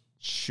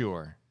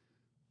 Sure.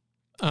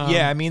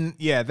 Yeah, I mean,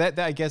 yeah, that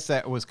I guess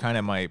that was kind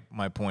of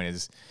my point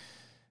is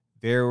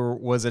there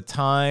was a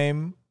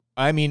time,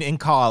 I mean, in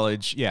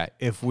college, yeah,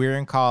 if we're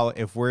in college,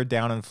 if we're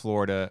down in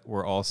Florida,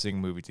 we're all seeing a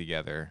movie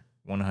together,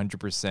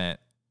 100%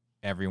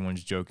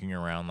 everyone's joking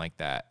around like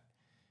that.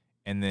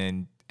 And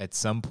then at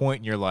some point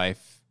in your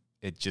life,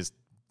 it just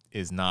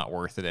is not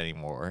worth it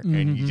anymore. Mm-hmm.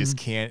 And you just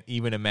can't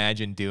even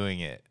imagine doing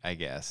it, I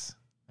guess.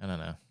 I don't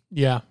know.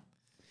 Yeah.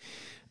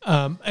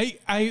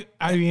 I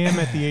am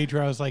at the age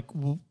where I was like,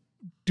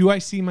 do I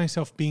see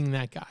myself being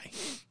that guy?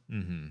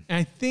 Mm-hmm. And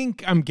I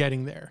think I'm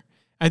getting there.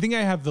 I think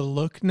I have the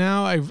look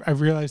now.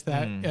 I've realized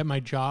that at my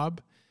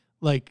job,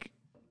 like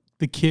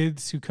the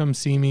kids who come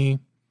see me.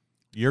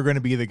 You're going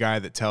to be the guy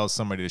that tells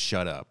somebody to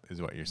shut up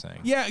is what you're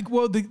saying. Yeah.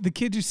 Well, the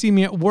kids who see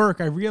me at work,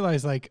 I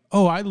realize like,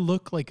 oh, I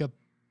look like a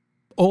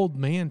old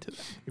man to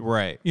them.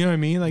 Right. You know what I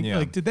mean?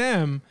 Like to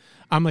them,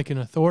 I'm like an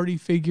authority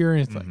figure.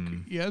 And it's like,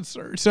 yes,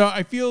 sir. So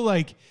I feel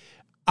like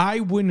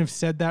I wouldn't have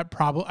said that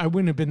probably. I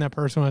wouldn't have been that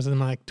person when I was in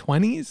my like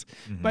 20s,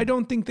 but I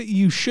don't think that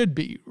you should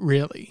be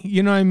really,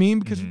 you know what I mean?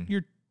 Because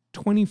you're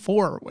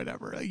 24 or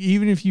whatever. Like,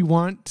 even if you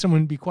want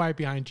someone to be quiet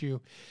behind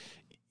you,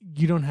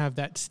 you don't have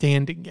that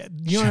standing yet.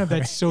 You don't have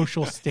that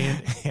social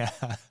standing. Yeah.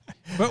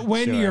 But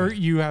when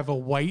you have a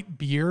white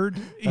beard,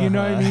 you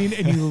know what I mean?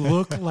 And you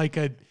look like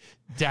a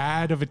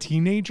dad of a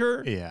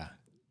teenager. Yeah.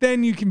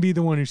 Then you can be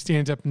the one who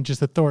stands up and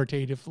just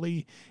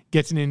authoritatively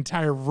gets an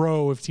entire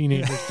row of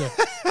teenagers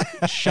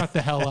to shut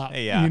the hell up.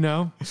 Yeah. You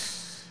know?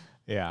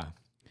 Yeah.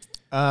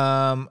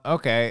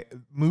 Okay.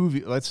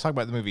 Movie. Let's talk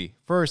about the movie.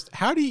 First,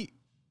 how do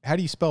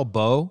you spell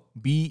Beau?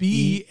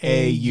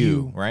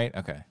 B-E-A-U, right?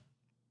 Okay.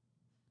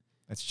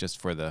 That's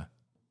just for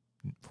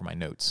my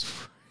notes.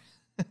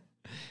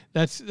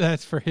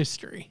 That's for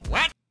history.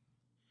 What?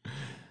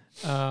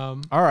 All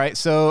right.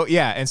 So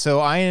yeah, and so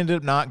I ended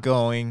up not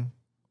going.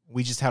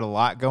 We just had a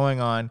lot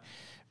going on.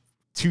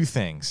 Two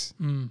things.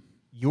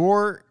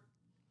 Your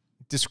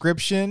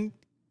description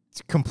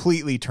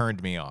completely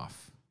turned me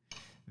off.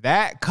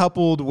 That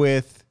coupled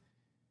with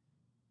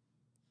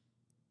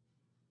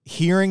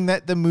hearing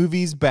that the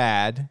movie's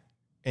bad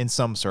in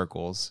some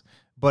circles,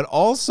 but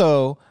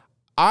also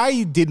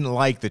I didn't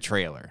like the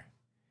trailer,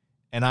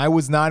 and I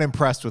was not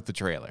impressed with the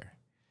trailer.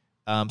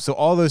 So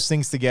all those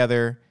things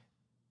together,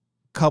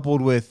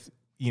 coupled with,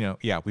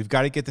 we've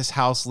got to get this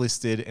house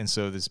listed. And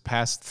so this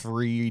past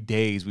 3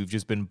 days, we've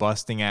just been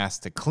busting ass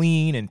to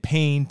clean and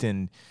paint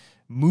and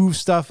move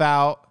stuff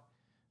out.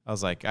 I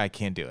was like, I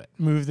can't do it.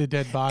 Move the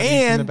dead bodies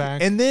in the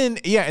back. And then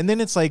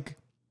it's like,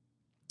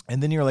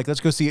 and then you're like, let's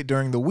go see it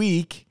during the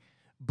week.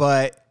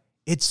 But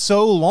it's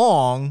so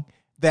long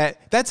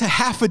that's a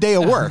half a day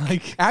of work.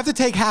 Like, I have to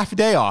take half a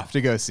day off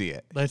to go see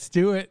it. Let's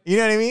do it. You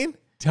know what I mean?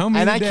 Tell me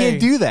and the I day. can't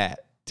do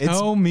that.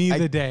 Tell me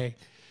the day.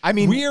 I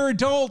mean, we are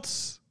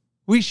adults.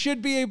 We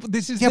should be able.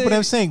 This is but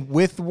I'm saying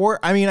with work.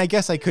 I mean, I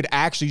guess I could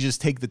actually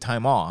just take the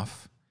time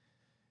off.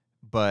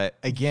 But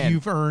again,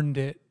 you've earned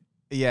it.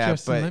 Yeah,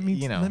 Justin,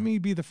 but let me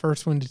be the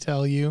first one to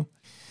tell you,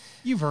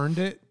 you've earned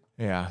it.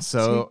 Yeah.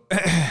 So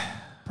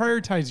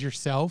prioritize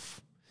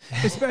yourself,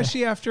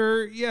 especially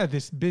after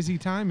this busy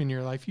time in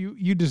your life.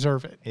 You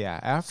deserve it. Yeah.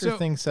 After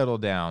things settle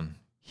down.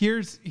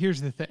 Here's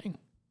the thing.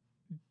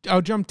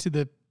 I'll jump to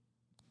the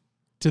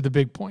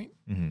big point.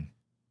 Mm-hmm.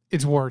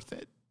 It's worth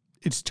it.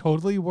 It's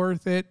totally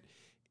worth it.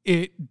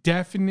 It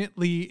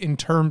definitely, in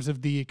terms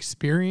of the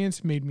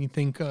experience, made me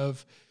think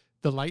of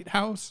The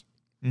Lighthouse,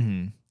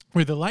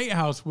 where The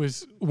Lighthouse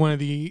was one of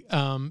the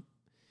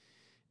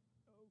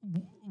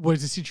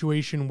was a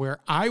situation where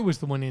I was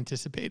the one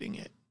anticipating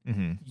it.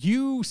 Mm-hmm.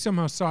 You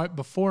somehow saw it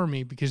before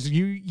me because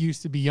you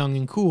used to be young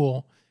and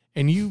cool,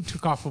 and you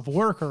took off of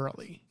work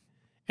early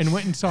and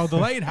went and saw The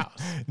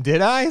Lighthouse.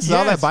 Did I?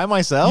 Saw that by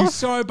myself? You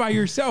saw it by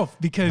yourself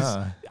because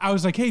I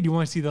was like, hey, do you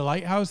want to see The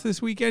Lighthouse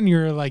this weekend?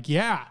 You're like,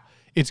 yeah,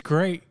 it's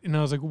great. And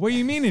I was like, what do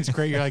you mean it's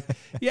great? You're like,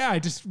 yeah, I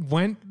just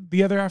went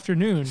the other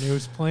afternoon. It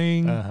was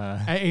playing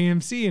at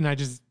AMC, and I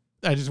just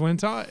went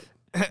and saw it.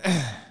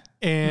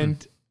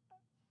 And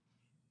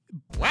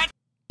what?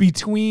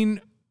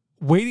 Between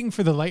waiting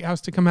for The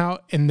Lighthouse to come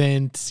out and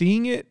then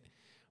seeing it,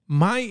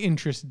 my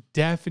interest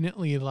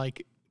definitely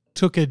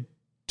took a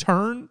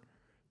turn.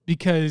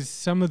 Because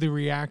some of the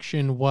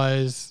reaction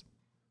was,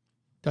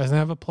 doesn't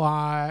have a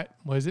plot.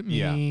 What does it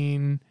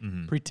mean? Yeah.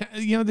 Mm-hmm.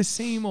 Pretend, the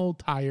same old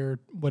tired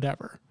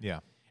whatever. Yeah.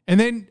 And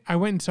then I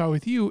went and saw it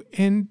with you,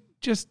 and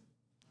just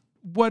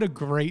what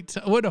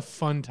a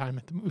fun time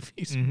at the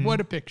movies. Mm-hmm. What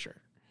a picture.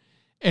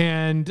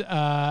 And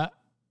I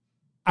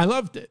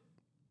loved it.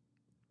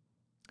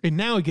 And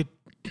now I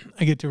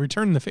get to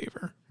return the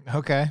favor.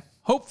 Okay.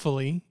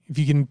 Hopefully, if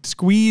you can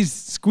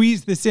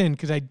squeeze this in,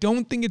 because I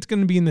don't think it's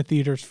going to be in the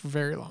theaters for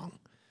very long.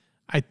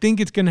 I think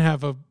it's going to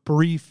have a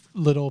brief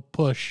little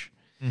push,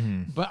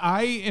 but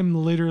I am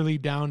literally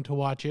down to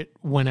watch it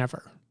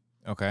whenever.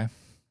 Okay.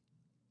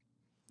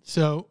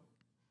 So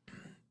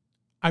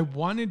I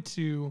wanted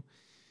to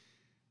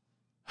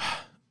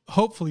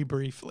hopefully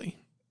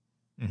briefly.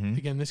 Mm-hmm.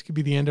 Again, this could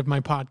be the end of my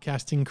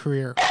podcasting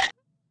career.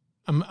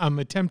 I'm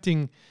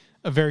attempting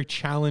a very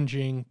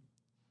challenging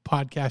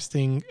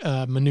podcasting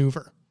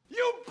maneuver.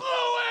 You blew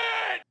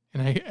it!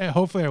 And I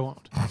hopefully I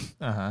won't.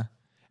 Uh-huh.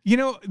 You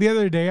know, the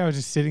other day I was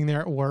just sitting there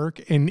at work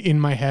and in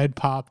my head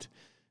popped,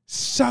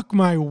 "Suck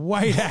my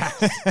white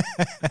ass."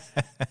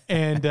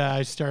 And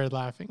I started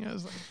laughing. I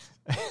was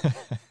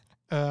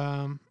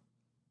like,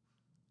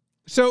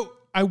 so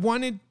I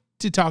wanted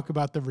to talk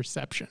about the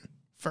reception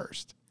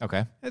first.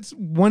 Okay. That's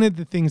one of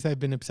the things I've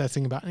been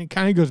obsessing about. And it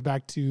kind of goes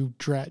back to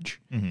Dredge.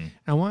 Mm-hmm.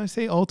 I want to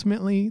say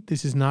ultimately,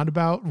 this is not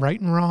about right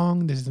and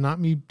wrong. This is not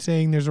me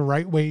saying there's a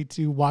right way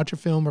to watch a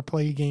film or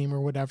play a game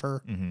or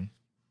whatever. Mm-hmm.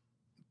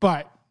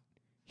 But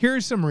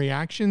here's some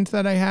reactions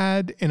that I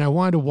had, and I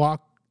wanted to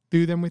walk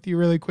through them with you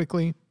really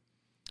quickly,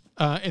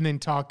 and then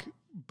talk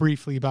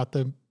briefly about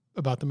the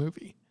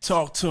movie.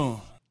 Talk to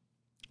him.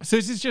 So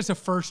this is just a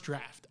first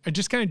draft. I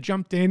just kind of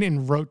jumped in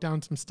and wrote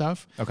down some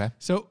stuff. Okay.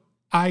 So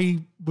I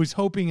was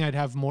hoping I'd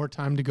have more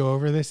time to go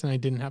over this, and I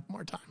didn't have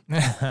more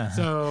time.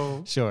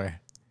 So Sure.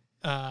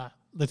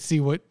 let's see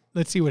what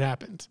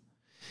happens.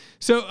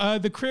 So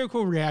the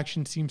critical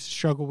reaction seems to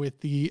struggle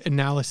with the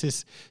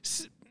analysis.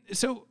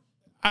 So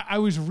I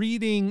was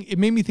reading. It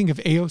made me think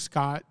of A.O.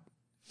 Scott,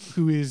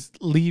 who is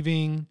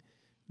leaving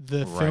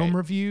the film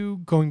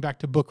review, going back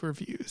to book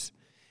reviews.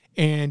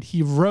 And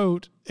he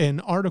wrote an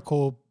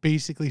article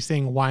basically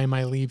saying, "Why am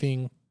I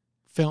leaving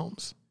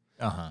films?"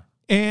 Uh-huh.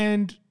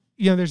 And,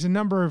 there's a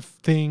number of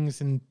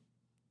things,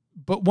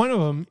 but one of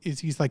them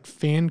is he's like,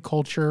 fan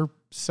culture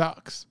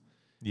sucks,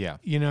 Yeah.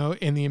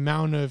 and the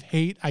amount of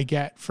hate I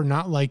get for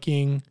not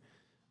liking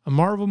a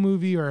Marvel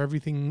movie or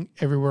Everything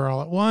Everywhere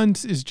All at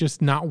Once is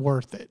just not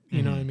worth it.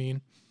 You know what I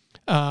mean?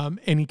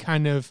 And he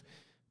kind of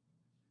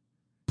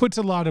puts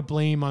a lot of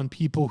blame on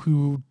people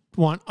who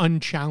want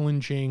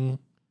unchallenging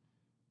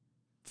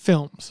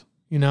films,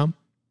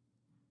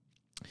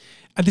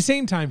 At the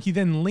same time, he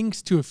then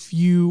links to a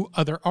few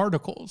other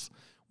articles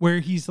where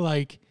he's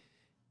like,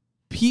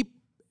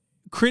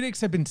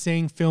 critics have been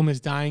saying film is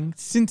dying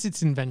since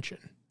its invention.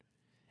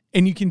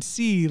 And you can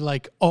see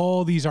like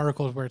all these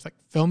articles where it's like,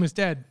 film is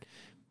dead,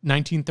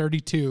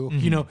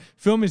 1932,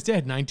 film is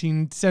dead,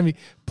 1970.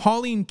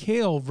 Pauline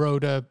Kael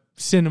wrote a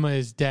cinema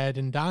is dead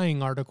and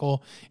dying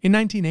article in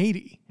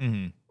 1980.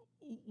 Mm-hmm.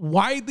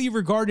 Widely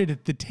regarded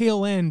at the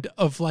tail end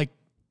of like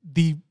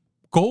the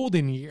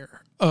golden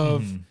year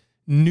of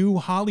new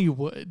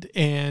Hollywood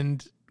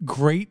and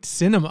great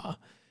cinema.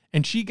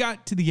 And she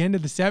got to the end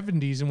of the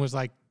 70s and was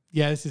like,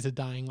 yeah, this is a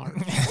dying art.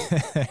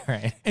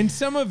 Right. And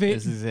some of it,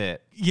 This is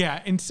it. yeah,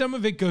 and some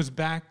of it goes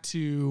back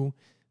to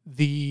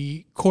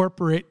the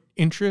corporate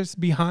interest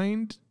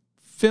behind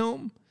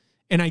film.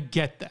 And I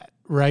get that,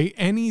 right?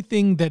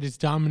 Anything that is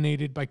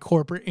dominated by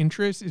corporate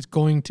interest is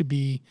going to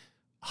be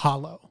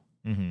hollow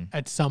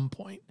at some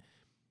point.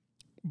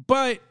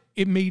 But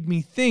it made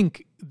me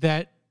think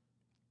that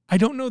I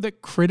don't know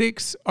that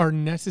critics are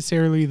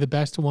necessarily the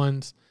best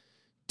ones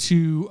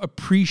to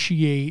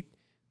appreciate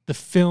the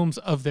films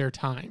of their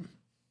time.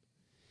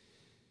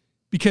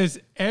 Because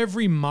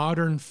every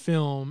modern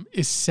film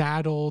is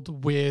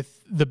saddled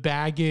with the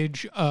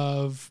baggage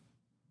of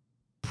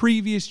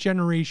previous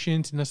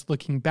generations and us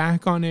looking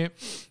back on it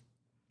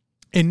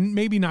and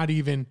maybe not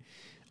even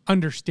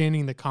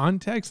understanding the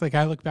context. Like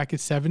I look back at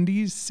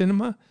 70s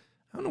cinema,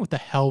 I don't know what the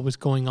hell was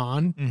going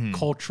on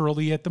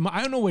culturally at the moment.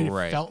 I don't know what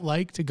it felt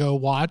like to go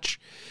watch,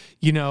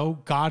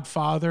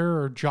 Godfather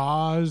or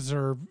Jaws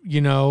or,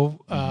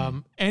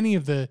 any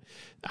of the,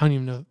 I don't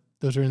even know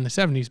those are in the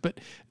 70s, but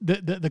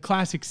the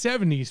classic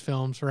 70s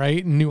films,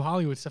 right? And New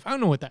Hollywood stuff. I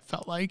don't know what that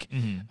felt like.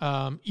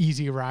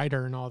 Easy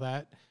Rider and all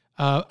that.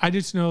 I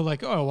just know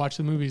like, I watch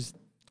the movies.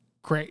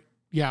 Great.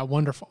 Yeah.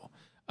 Wonderful.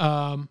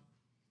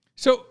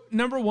 So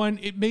number one,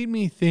 it made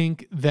me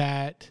think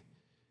that,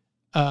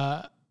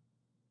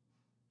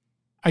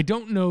 I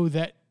don't know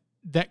that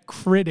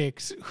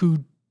critics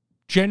who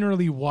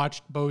generally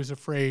watched Beau's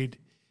Afraid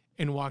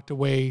and walked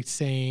away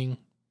saying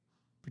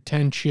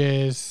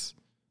pretentious,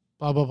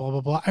 blah, blah, blah,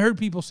 blah, blah. I heard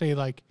people say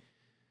like,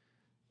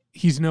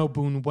 he's no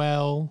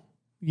Buñuel,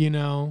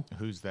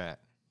 Who's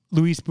that?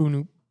 Luis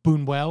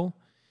Buñuel.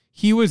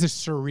 He was a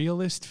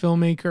surrealist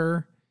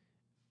filmmaker,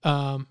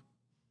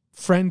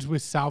 friends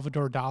with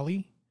Salvador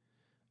Dali,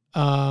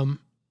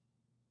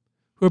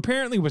 who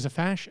apparently was a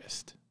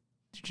fascist.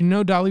 Did you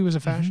know Dali was a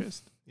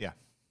fascist?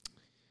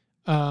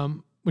 Yeah.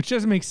 Which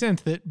doesn't make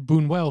sense that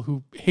Buñuel,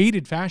 who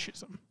hated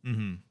fascism,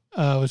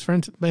 was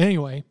friends. But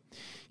anyway,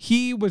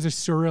 he was a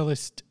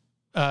surrealist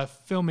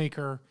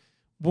filmmaker,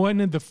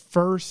 one of the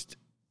first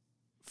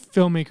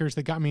filmmakers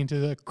that got me into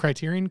the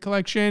Criterion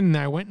Collection, and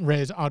I went and read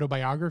his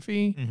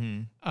autobiography.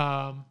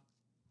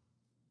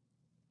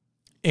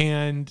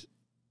 And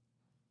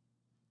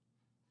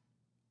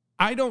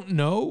I don't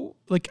know,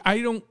 like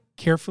I don't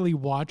carefully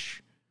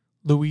watch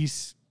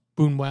Luis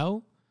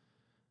Buñuel.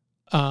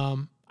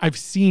 I've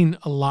seen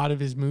a lot of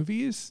his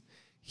movies.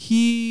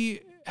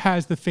 He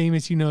has the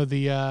famous,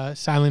 the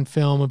silent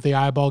film of the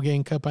eyeball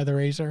getting cut by the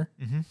razor.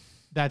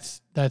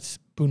 That's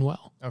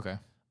Buñuel. Okay.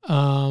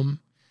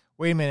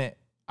 Wait a minute.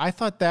 I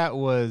thought that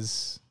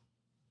was.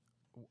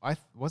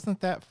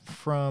 Wasn't that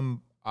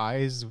from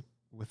Eyes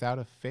Without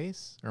a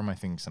Face, or am I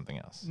thinking something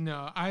else?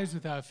 No, Eyes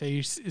Without a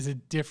Face is a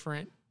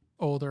different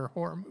older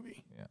horror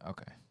movie. Yeah.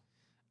 Okay.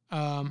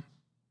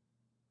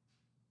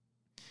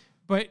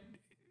 But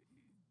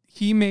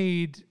he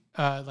made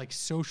like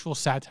social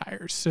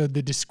satires. So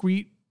the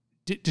discreet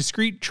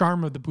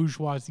charm of the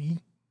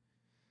bourgeoisie.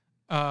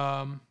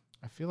 I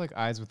feel like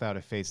Eyes Without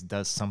a Face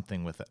does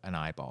something with an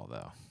eyeball,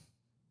 though.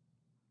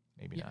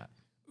 Maybe not.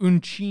 Un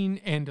chien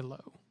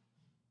andalou,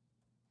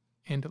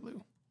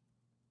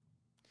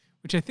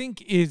 which I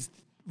think is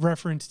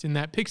referenced in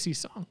that Pixie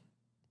song.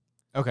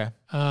 Okay.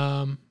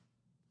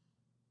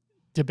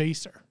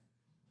 Debaser.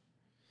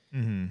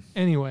 Mm-hmm.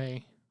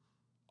 Anyway,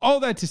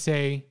 all that to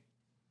say,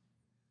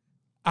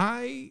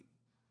 I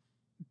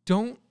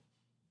don't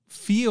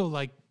feel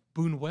like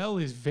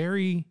Buñuel is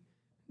very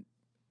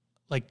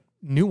like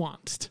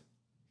nuanced,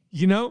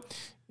 you know?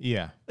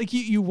 Yeah. Like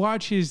you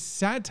watch his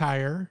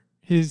satire,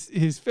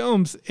 his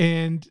films,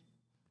 and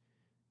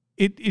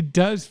it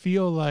does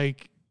feel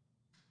like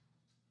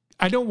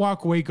I don't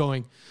walk away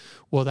going,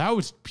 well, that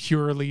was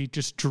purely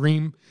just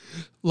dream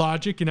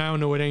logic and I don't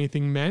know what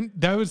anything meant.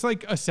 That was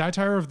like a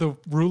satire of the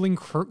ruling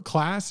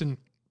class and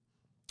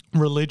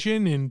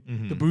religion and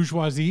the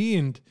bourgeoisie.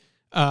 And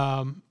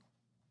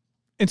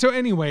so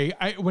anyway,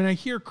 when I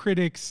hear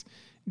critics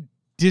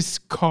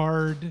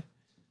discard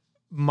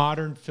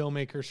modern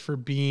filmmakers for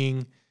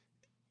being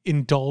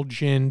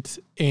indulgent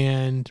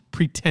and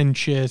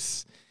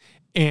pretentious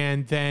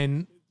and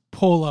then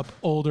pull up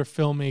older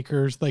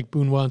filmmakers like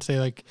Buñuel and say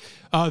like,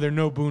 oh, they're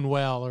no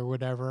Buñuel or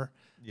whatever.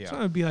 Yeah. So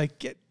I'd be like,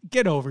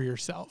 get over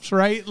yourselves,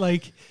 right?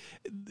 Like,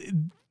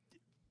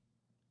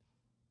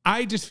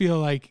 I just feel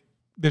like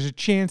there's a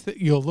chance that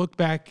you'll look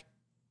back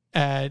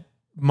at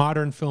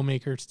modern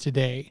filmmakers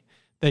today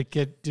that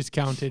get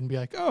discounted and be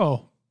like,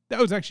 oh, that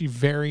was actually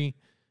very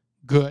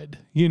good.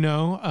 You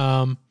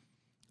know,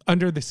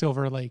 Under the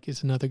Silver Lake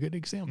is another good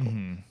example.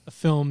 A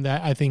film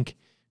that I think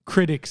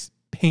critics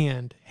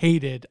panned,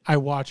 hated. I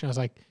watched and I was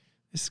like,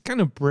 this is kind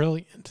of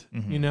brilliant,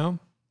 you know?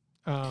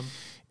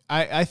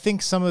 I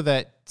think some of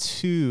that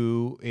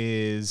too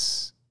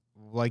is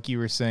like you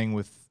were saying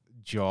with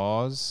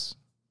Jaws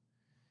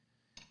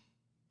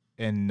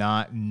and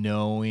not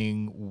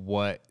knowing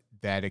what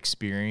that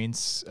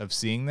experience of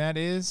seeing that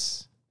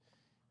is.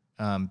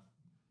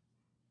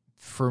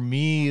 For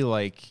me,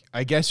 like,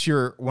 I guess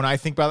when I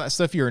think about that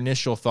stuff, your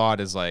initial thought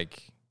is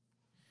like,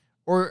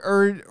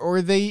 or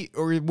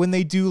when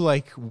they do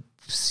like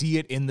see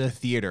it in the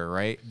theater,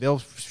 right? They'll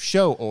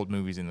show old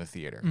movies in the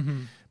theater.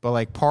 But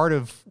like part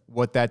of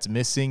what that's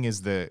missing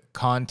is the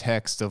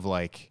context of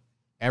like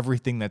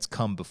everything that's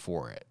come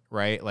before it,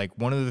 right? Like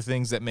one of the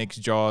things that makes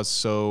Jaws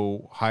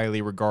so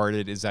highly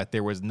regarded is that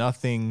there was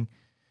nothing,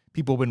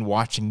 people have been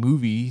watching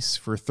movies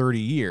for 30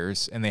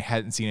 years and they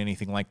hadn't seen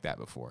anything like that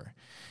before.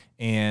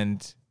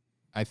 And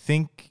I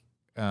think,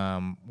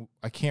 I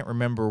can't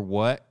remember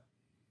what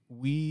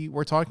we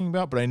were talking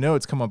about, but I know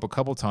it's come up a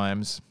couple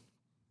times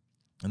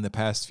in the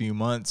past few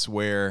months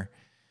where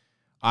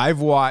I've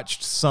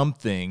watched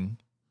something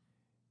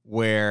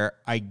where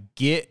I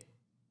get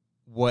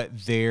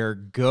what they're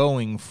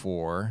going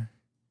for,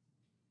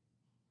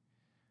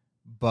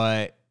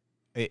 but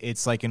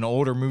it's like an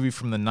older movie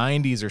from the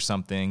 90s or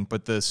something,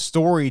 but the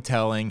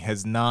storytelling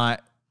has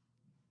not...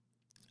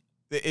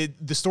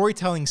 the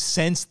storytelling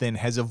since then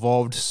has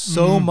evolved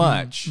so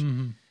much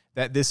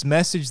that this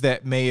message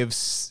that may have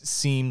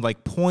seemed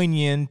like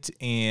poignant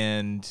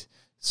and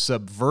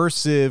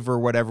subversive or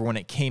whatever when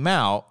it came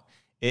out,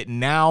 it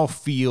now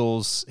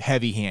feels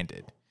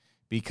heavy-handed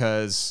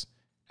because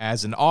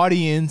as an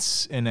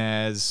audience and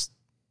as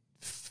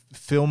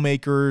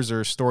filmmakers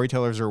or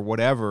storytellers or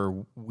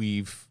whatever,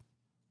 we've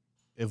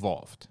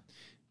evolved.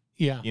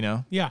 Yeah. You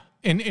know? Yeah.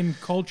 And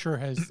culture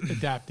has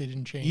adapted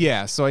and changed.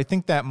 Yeah. So I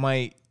think that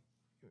might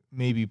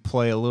maybe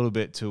play a little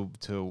bit to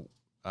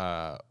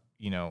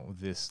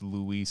this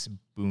Luis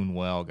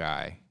Buñuel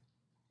guy,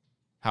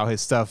 how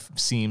his stuff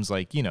seems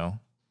like,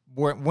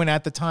 when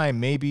at the time,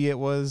 maybe it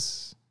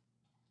was,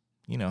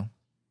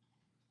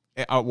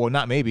 well,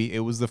 not maybe, it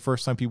was the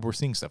first time people were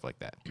seeing stuff like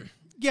that.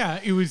 Yeah,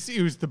 it was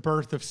the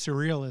birth of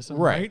surrealism,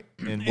 right?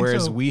 And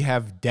whereas we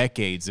have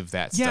decades of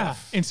that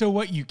stuff. Yeah, and so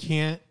what you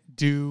can't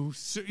do,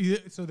 so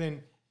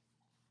then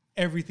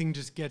everything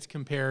just gets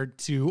compared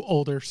to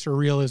older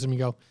surrealism. You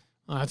go,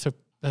 oh, that's a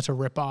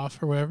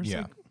ripoff or whatever. It's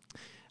like,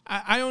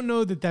 I don't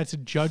know that that's a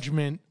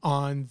judgment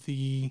on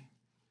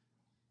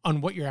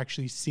what you're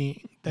actually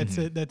seeing. That's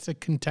a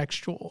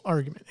contextual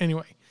argument.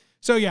 Anyway,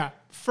 so yeah,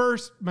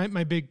 first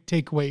my big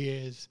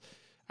takeaway is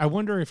I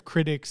wonder if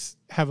critics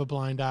have a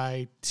blind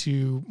eye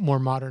to more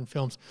modern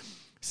films.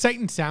 Sight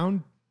and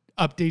Sound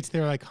updates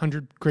their like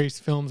 100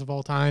 greatest films of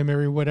all time,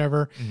 every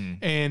whatever,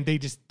 and they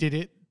just did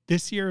it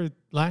this year,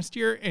 last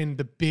year, and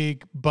the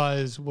big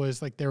buzz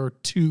was like there were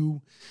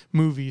 2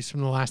 movies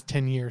from the last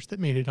 10 years that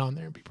made it on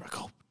there, and people were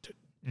like, oh,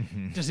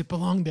 Does it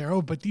belong there?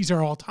 Oh, but these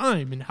are all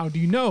time. And how do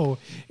you know?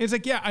 And it's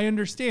like, yeah, I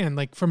understand.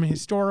 Like from a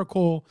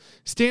historical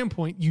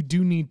standpoint, you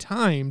do need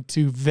time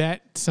to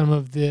vet some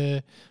of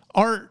the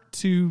art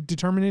to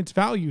determine its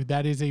value.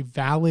 That is a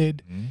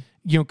valid,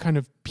 kind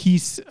of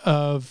piece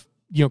of,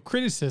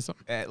 criticism.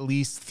 At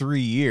least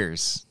 3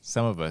 years,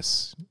 some of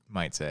us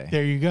might say.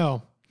 There you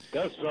go.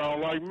 That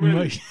sound like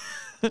me.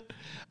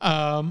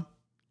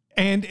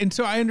 And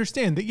so I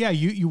understand that, yeah,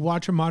 you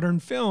watch a modern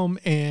film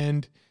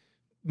and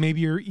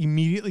maybe you're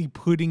immediately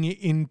putting it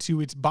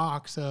into its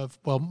box of,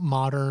 well,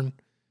 modern.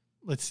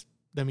 Let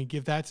me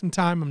give that some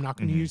time. I'm not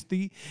going to use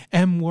the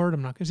M word.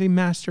 I'm not going to say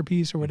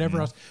masterpiece or whatever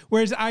else.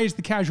 Whereas I, as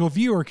the casual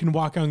viewer, can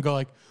walk out and go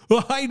like,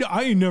 well, I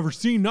ain't never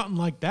seen nothing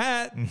like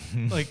that.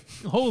 Like,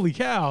 holy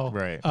cow.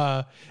 Right.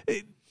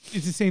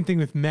 It's the same thing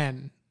with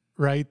Men,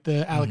 right?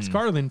 The Alex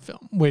Garland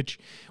film, which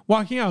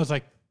walking out, I was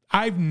like,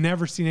 I've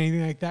never seen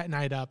anything like that. And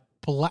I had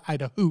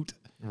a hoot.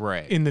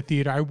 Right. In the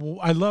theater.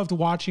 I loved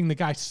watching the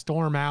guy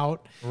storm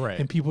out. Right.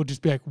 And people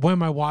just be like, what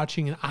am I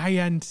watching? And I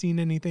hadn't seen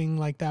anything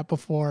like that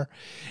before.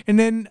 And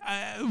then,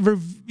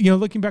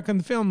 looking back on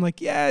the film,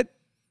 like, yeah,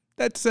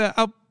 that's,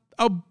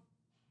 I'll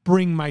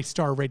bring my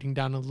star rating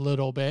down a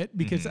little bit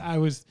because I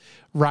was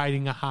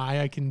riding a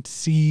high. I can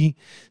see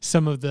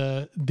some of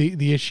the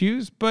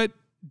issues, but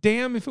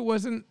damn if it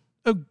wasn't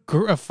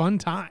a fun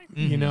time,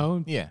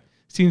 Yeah.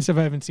 Seeing stuff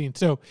I haven't seen.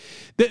 So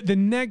the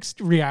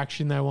next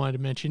reaction that I wanted to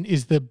mention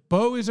is the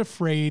Beau is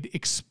afraid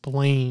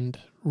explained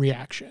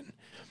reaction.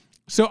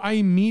 So I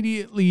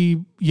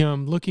immediately,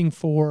 I'm looking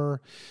for,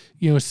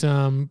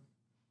 some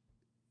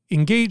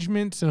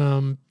engagement,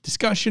 some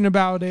discussion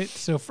about it.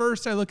 So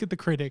first I look at the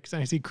critics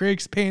and I see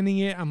critics panning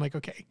it. I'm like,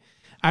 okay,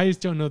 I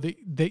just don't know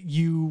that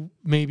you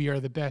maybe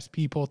are the best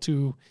people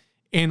to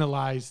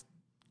analyze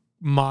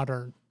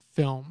modern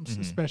films,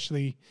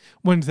 especially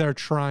ones that are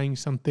trying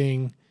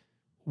something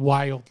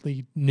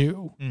wildly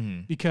new,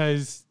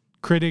 because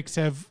critics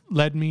have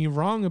led me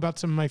wrong about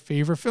some of my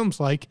favorite films,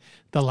 like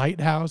The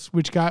Lighthouse,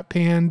 which got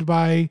panned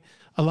by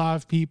a lot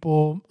of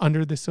people,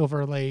 Under the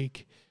Silver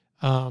Lake,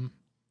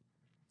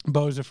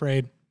 Beau's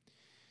Afraid.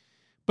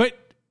 But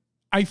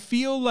I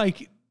feel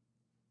like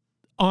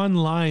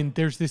online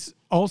there's this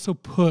also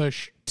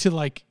push to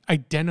like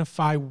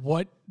identify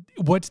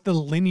what's the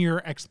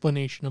linear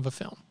explanation of a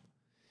film.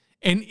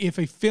 And if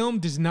a film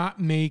does not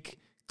make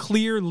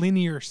clear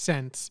linear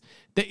sense,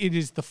 that it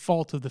is the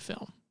fault of the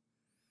film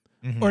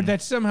or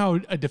that's somehow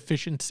a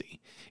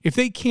deficiency. If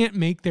they can't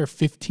make their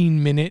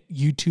 15-minute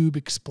YouTube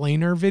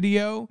explainer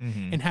video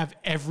and have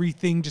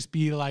everything just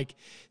be like,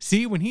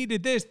 see, when he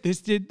did this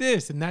did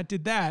this, and that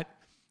did that,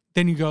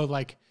 then you go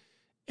like,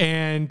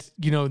 and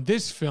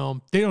this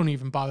film, they don't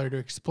even bother to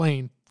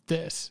explain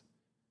this.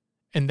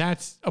 And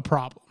that's a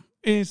problem.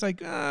 And it's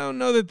like, I don't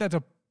know that that's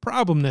a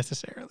problem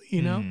necessarily,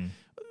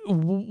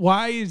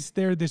 Why is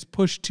there this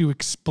push to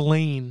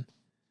explain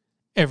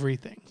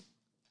everything?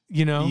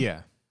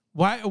 Yeah.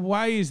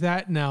 Why is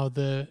that now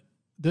the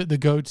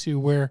go-to,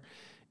 where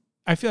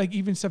I feel like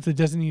even stuff that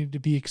doesn't need to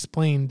be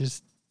explained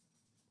is,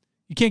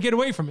 you can't get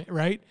away from it,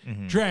 right?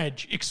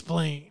 Dredge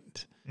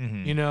explained.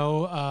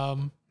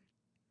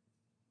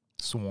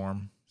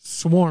 Swarm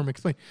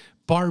explained.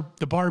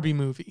 The Barbie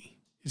movie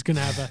is going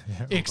to have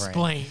a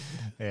explained.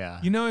 Yeah.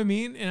 You know what I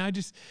mean? And I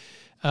just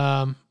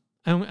I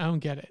don't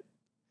get it.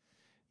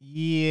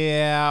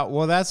 Yeah,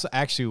 well, that's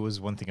actually was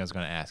one thing I was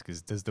going to ask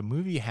is, does the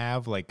movie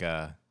have like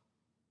a...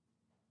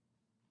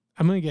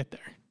 I'm going to get there.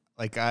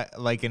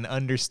 Like an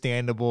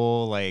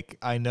understandable, like,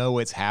 I know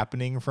what's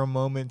happening from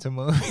moment to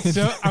moment?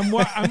 So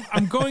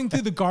I'm going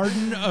through the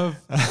garden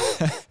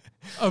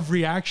of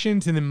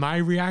reactions and then my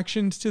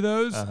reactions to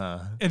those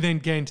and then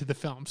getting to the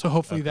film. So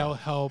hopefully that will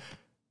help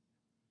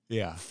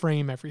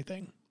frame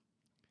everything.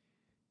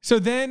 So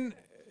then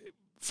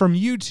from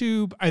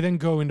YouTube, I then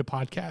go into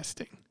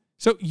podcasting.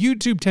 So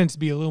YouTube tends to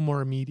be a little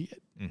more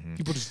immediate.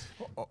 People just...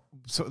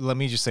 So let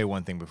me just say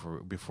one thing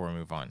before we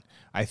move on.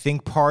 I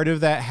think part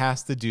of that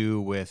has to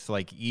do with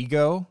like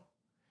ego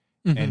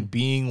and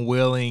being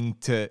willing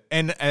to,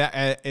 and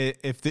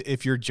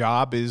if your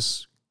job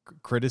is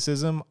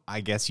criticism,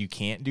 I guess you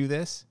can't do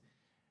this.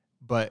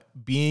 But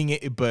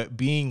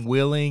being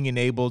willing and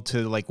able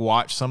to like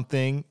watch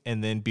something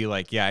and then be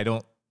like, yeah, I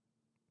don't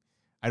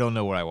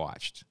know what I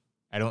watched.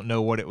 I don't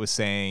know what it was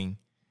saying.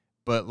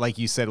 But like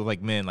you said,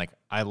 like, man, like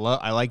I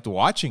liked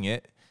watching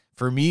it.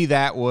 For me,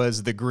 that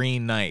was The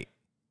Green Knight.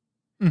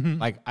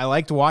 Like, I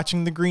liked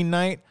watching The Green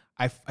Knight.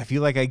 I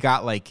feel like I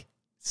got like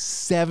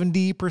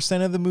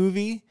 70% of the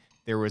movie.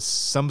 There was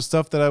some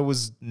stuff that I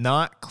was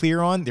not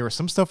clear on. There was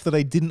some stuff that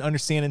I didn't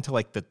understand until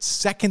like the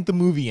second the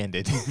movie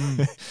ended.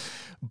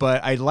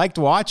 But I liked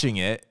watching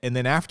it. And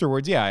then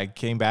afterwards, yeah, I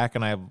came back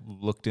and I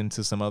looked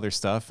into some other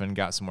stuff and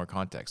got some more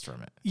context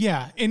from it.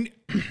 Yeah. And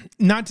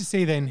not to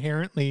say that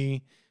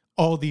inherently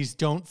all these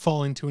don't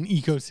fall into an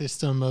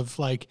ecosystem of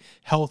like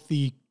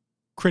healthy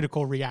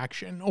critical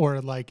reaction or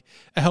like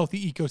a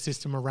healthy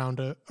ecosystem around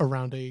a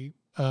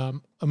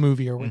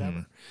movie or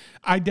whatever.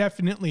 I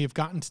definitely have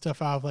gotten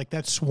stuff out of like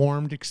that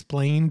swarmed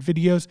explained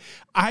videos.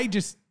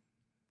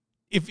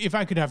 if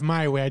I could have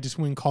my way, I just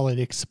wouldn't call it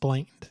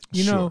explained.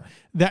 You know,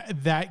 Sure.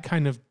 that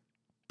kind of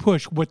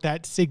push, what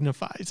that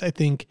signifies, I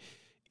think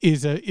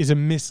is a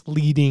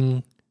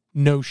misleading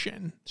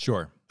notion.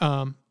 Sure.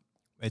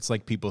 It's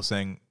like people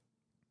saying,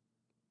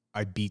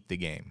 I beat the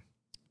game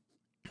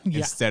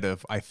instead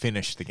of I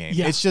finished the game.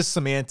 Yeah. It's just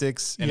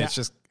semantics and it's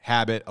just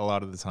habit a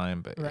lot of the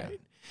time. But right.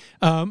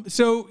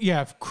 So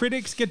yeah, if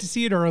critics get to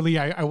see it early,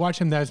 I watch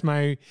them. That's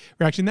my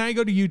reaction. Then I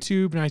go to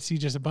YouTube and I see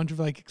just a bunch of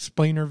like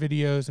explainer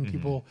videos and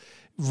people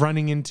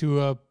running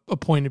into a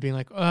point of being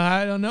like,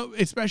 I don't know,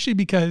 especially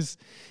because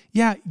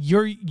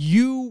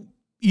you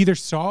either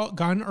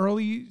got an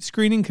early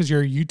screening because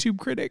you're a YouTube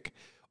critic,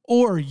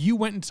 or you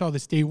went and saw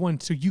this day one,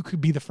 so you could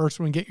be the first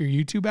one to get your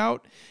YouTube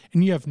out,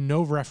 and you have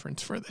no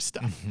reference for this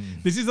stuff.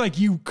 This is like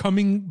you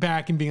coming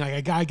back and being like,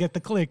 I gotta get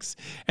the clicks,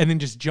 and then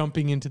just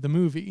jumping into the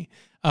movie.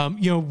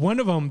 One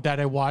of them that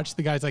I watched,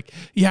 the guy's like,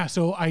 yeah,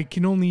 so I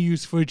can only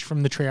use footage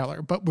from the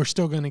trailer, but we're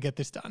still going to get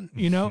this done,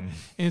 And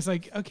it's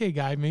like, okay,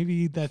 guy,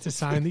 maybe that's a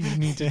sign that you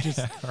need to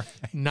just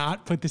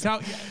not put this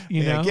out yet,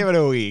 you know? Give it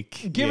a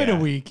week. Give it a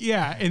week,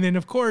 yeah. And then,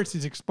 of course,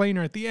 his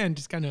explainer at the end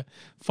just kind of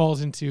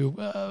falls into,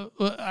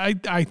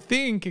 I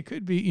think it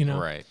could be,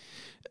 Right.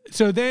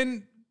 So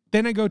then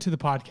I go to the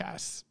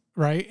podcasts,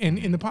 right? And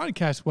in the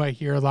podcast, what I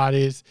hear a lot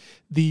is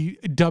the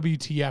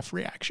WTF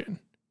reaction,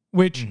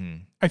 which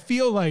I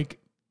feel like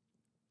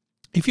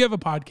if you have a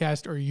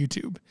podcast or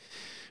YouTube,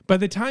 by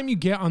the time you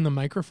get on the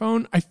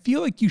microphone, I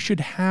feel like you should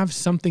have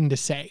something to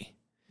say.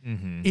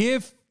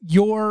 If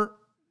your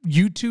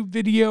YouTube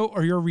video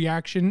or your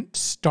reaction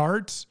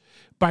starts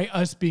by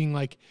us being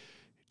like,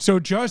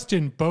 so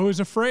Justin, Beau is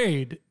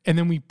afraid, and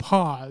then we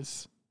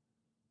pause,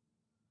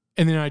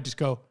 and then I just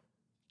go,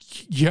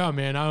 yeah,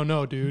 man, I don't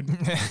know, dude.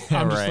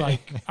 I'm just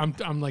like,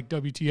 I'm like,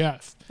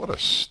 WTF. What a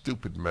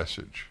stupid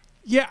message.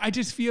 Yeah, I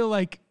just feel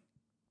like,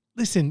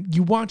 listen,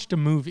 you watched a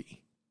movie.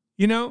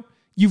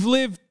 You've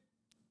lived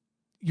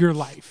your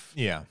life.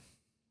 Yeah.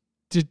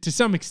 To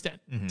some extent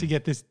to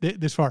get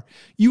this far.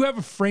 You have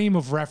a frame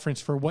of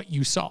reference for what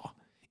you saw.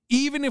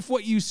 Even if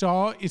what you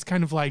saw is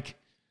kind of like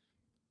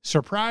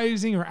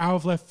surprising or out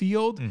of left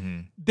field,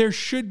 there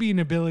should be an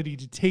ability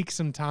to take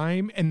some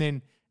time and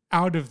then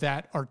out of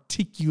that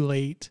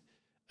articulate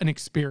an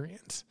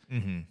experience.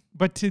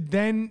 But to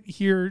then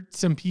hear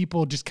some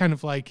people just kind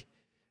of like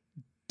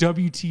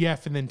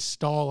WTF and then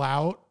stall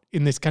out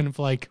in this kind of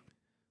like,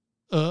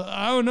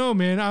 I don't know,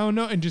 man. I don't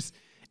know. And just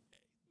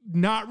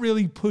not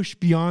really push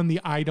beyond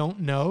the I don't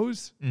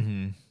knows.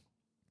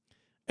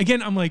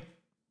 Again, I'm like,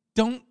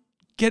 don't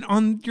get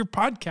on your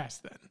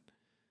podcast then.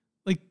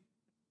 Like,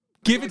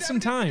 give it some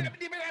time.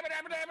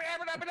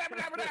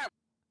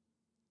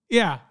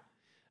 Yeah.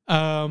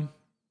 All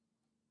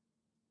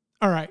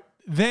right.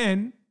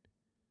 Then,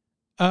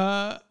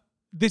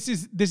 this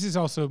is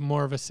also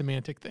more of a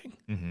semantic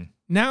thing.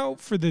 Now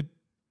for the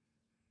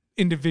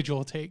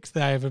individual takes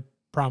that I have a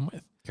problem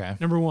with. Okay.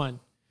 Number one,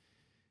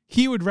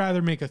 he would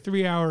rather make a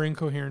 3-hour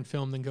incoherent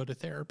film than go to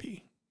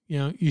therapy.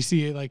 You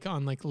see it like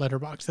on like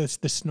Letterboxd. That's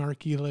the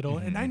snarky little,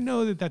 and I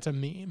know that that's a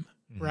meme,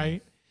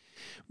 right?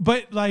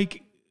 But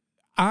like,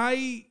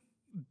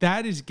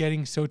 that is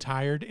getting so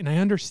tired, and I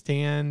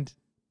understand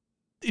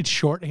it's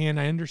shorthand.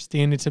 I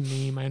understand it's a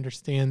meme. I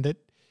understand that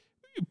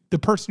the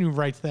person who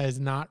writes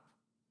that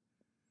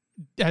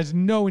has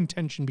no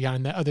intention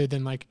behind that other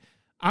than like,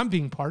 I'm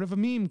being part of a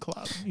meme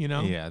club,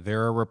 Yeah,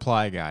 they're a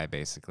reply guy,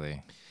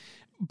 basically.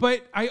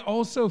 But I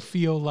also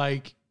feel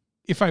like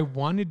if I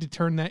wanted to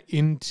turn that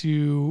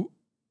into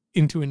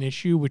an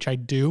issue, which I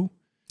do,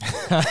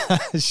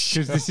 because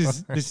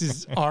this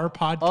is our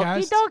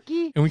podcast,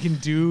 Okie and we can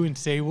do and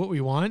say what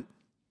we want.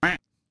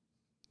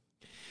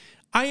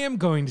 I am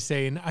going to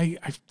say, and I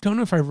don't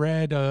know if I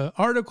read an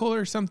article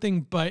or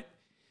something, but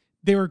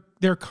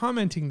they're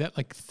commenting that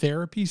like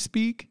therapy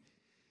speak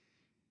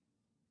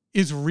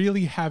is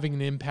really having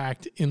an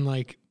impact in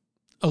like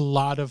a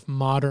lot of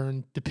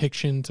modern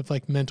depictions of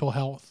like mental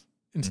health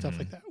and stuff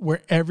like that,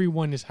 where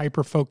everyone is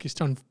hyper focused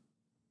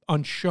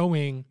on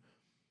showing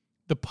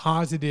the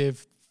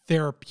positive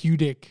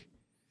therapeutic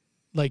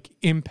like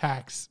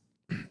impacts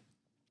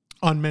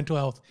on mental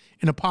health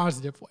in a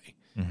positive way,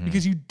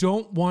 because you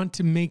don't want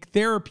to make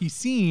therapy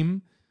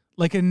seem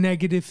like a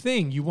negative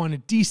thing. You want to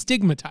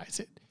destigmatize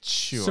it.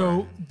 Sure.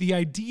 So the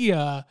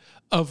idea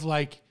of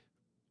like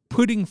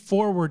putting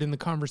forward in the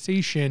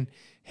conversation,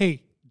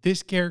 hey,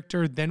 this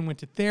character then went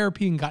to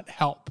therapy and got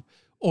help,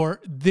 or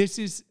this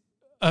is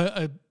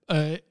a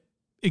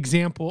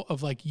example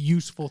of like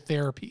useful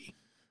therapy,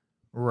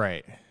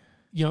 Right.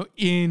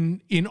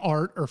 In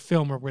art or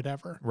film or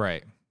whatever.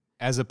 Right.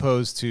 As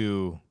opposed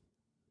to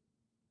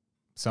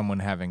someone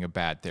having a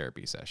bad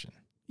therapy session.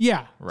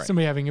 Yeah. Right.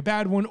 Somebody having a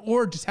bad one,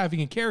 or just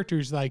having a character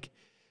who's like,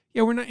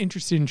 yeah, we're not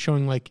interested in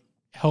showing like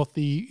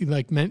healthy,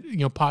 like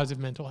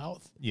positive mental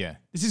health. Yeah.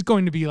 This is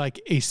going to be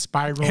like a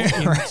spiral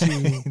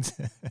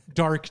into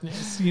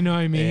darkness. You know what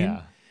I mean?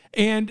 Yeah.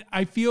 And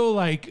I feel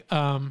like,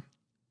 so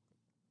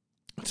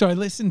I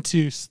listened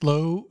to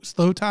Slow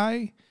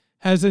Tie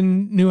has a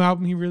new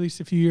album he released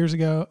a few years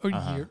ago,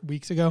 or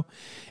weeks ago.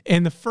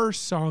 And the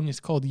first song is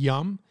called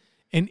Yum.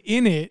 And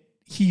in it,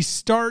 he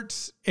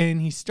starts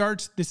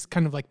this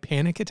kind of like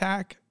panic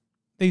attack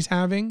that he's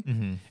having.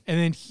 And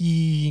then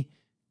he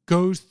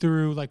goes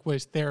through like what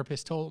his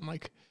therapist told him,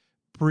 like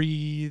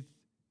breathe,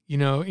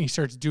 and he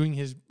starts doing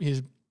his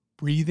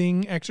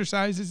breathing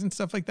exercises and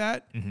stuff like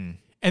that.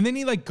 And then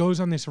he like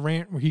goes on this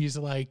rant where he's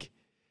like,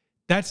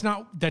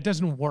 that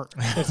doesn't work.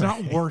 That's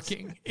not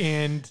working.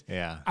 And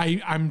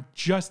I'm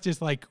just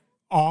as like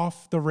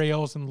off the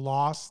rails and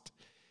lost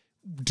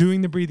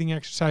doing the breathing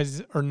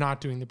exercises or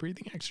not doing the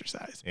breathing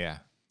exercise. Yeah.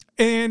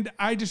 And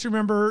I just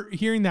remember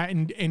hearing that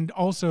and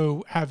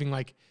also having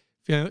like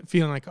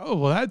feeling like, oh,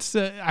 well, that's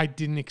I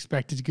didn't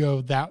expect it to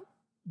go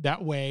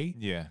that way.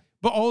 Yeah.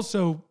 But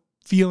also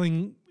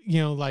feeling,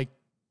 like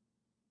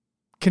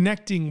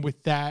connecting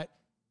with that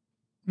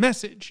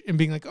message and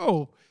being like,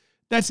 oh,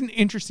 that's an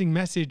interesting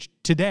message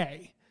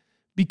today,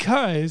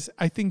 because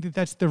I think that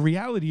that's the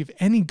reality of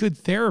any good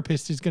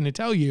therapist is going to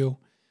tell you,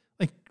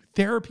 like,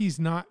 therapy is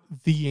not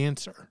the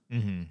answer,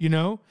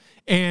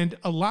 and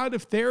a lot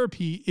of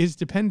therapy is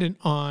dependent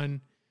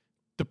on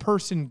the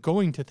person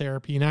going to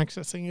therapy and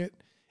accessing it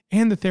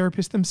and the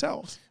therapist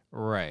themselves.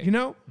 Right.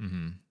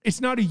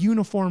 It's not a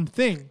uniform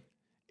thing.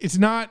 It's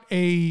not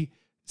a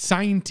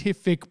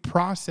scientific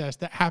process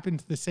that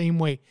happens the same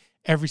way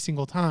every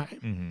single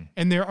time.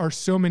 And there are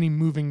so many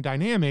moving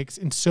dynamics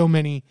and so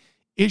many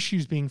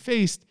issues being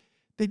faced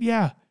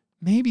that,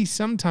 maybe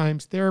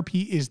sometimes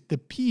therapy is the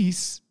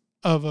piece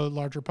of a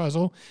larger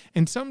puzzle.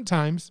 And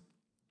sometimes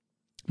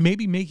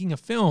maybe making a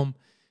film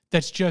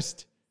that's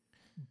just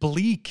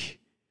bleak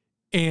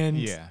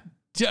and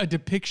a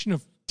depiction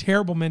of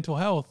terrible mental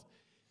health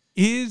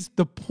is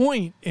the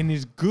point and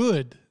is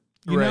good.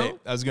 You know?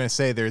 I was going to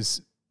say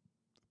there's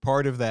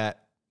part of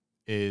that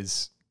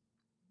is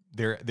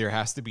there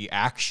has to be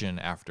action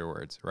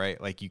afterwards, right?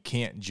 Like you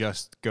can't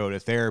just go to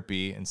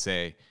therapy and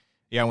say,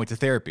 I went to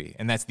therapy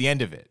and that's the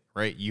end of it,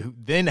 right? You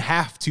then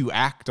have to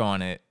act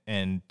on it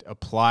and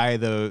apply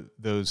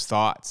those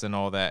thoughts and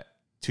all that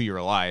to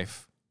your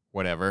life,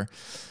 whatever.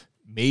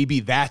 Maybe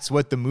that's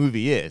what the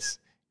movie is,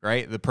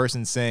 right? The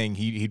person saying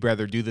he'd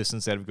rather do this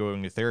instead of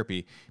going to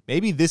therapy.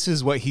 Maybe this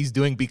is what he's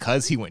doing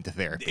because he went to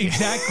therapy.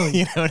 Exactly.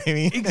 You know what I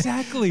mean?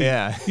 Exactly.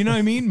 Yeah. You know what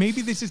I mean?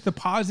 Maybe this is the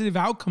positive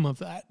outcome of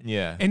that.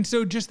 Yeah. And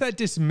so just that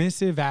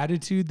dismissive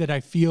attitude that I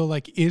feel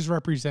like is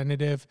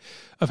representative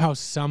of how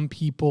some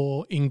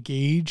people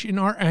engage in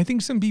art. And I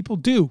think some people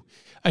do.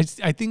 I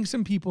think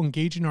some people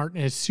engage in art,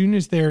 and as soon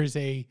as there is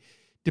a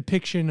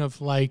depiction of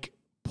like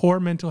poor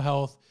mental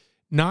health,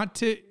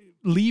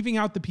 leaving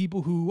out the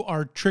people who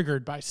are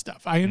triggered by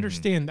stuff. I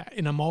understand that,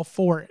 and I'm all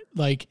for it.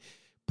 Like,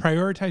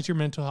 prioritize your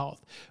mental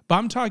health. But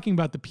I'm talking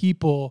about the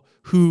people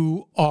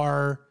who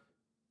are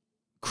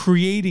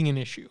creating an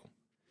issue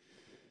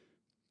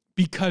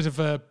because of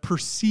a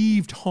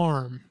perceived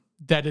harm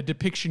that a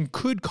depiction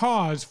could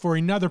cause for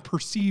another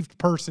perceived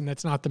person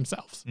that's not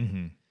themselves.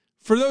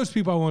 For those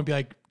people, I want to be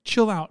like,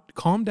 chill out,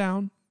 calm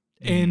down,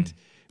 and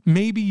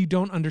maybe you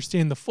don't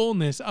understand the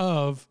fullness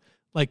of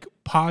like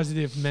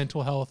positive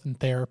mental health and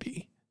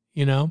therapy,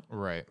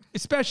 Right.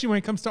 Especially when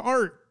it comes to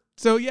art.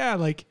 So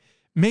like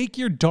make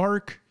your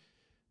dark,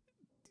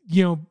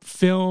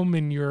 film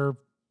and your,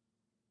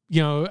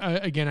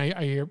 again,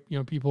 I hear,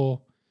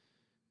 people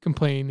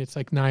complain it's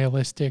like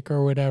nihilistic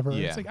or whatever.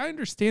 Yeah. It's like, I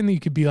understand that you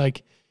could be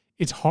like,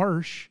 it's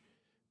harsh,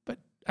 but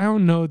I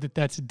don't know that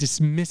that's a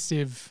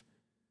dismissive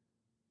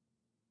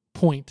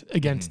point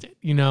against it,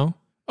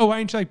 Oh, why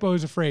aren't you like Beau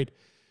is afraid?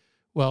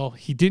 Well,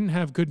 he didn't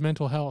have good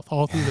mental health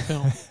all through the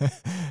film.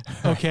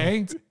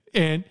 Okay.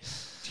 And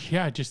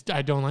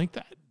I don't like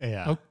that.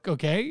 Yeah.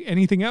 Okay.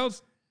 Anything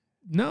else?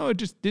 No, I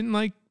just didn't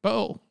like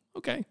Beau.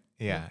 Okay.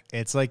 Yeah.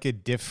 It's like a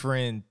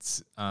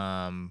different,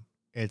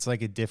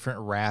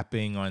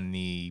 wrapping on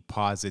the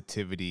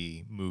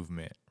positivity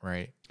movement,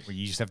 right? Where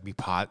you just have to be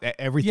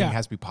everything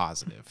has to be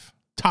positive.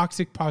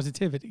 Toxic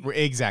positivity.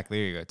 Exactly.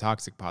 There you go.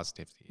 Toxic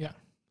positivity. Yeah.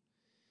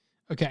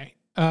 Okay.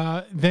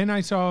 Then I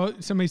saw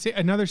somebody say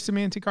another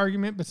semantic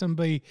argument, but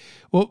the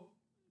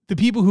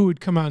people who would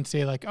come out and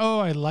say like, oh,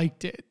 I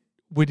liked it,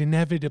 would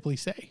inevitably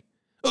say,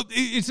 oh,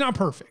 it's not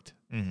perfect.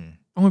 I'm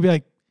going to be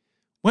like,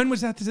 when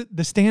was that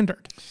the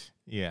standard?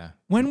 Yeah.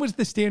 When was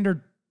the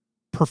standard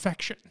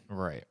perfection?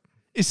 Right.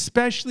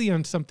 Especially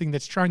on something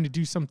that's trying to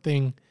do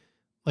something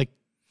like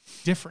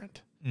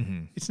different.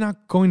 It's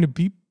not going to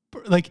be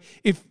like,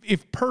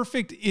 if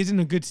perfect isn't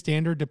a good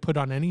standard to put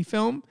on any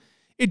film,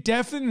 it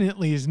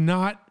definitely is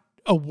not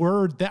a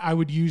word that I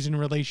would use in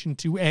relation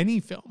to any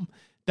film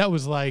that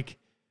was like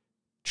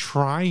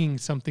trying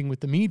something with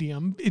the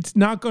medium. It's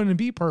not going to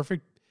be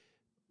perfect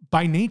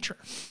by nature.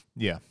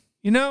 Yeah.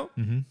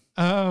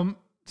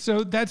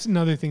 So that's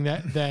another thing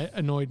that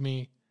annoyed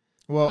me.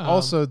 Well,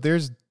 also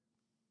there's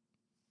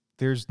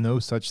no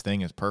such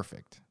thing as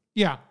perfect.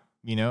 Yeah.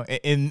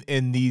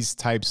 In these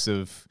types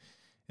of,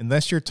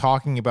 unless you're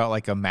talking about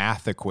like a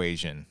math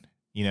equation,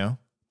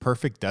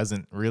 perfect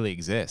doesn't really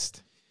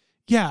exist.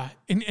 Yeah.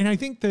 And I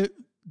think that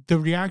the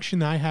reaction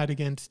that I had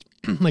against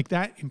like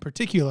that in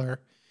particular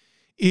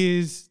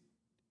is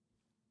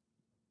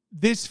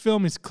this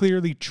film is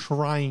clearly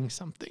trying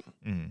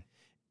something.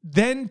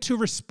 Then to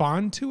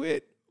respond to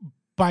it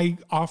by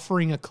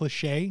offering a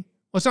cliche,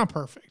 well, it's not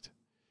perfect.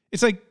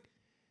 It's like,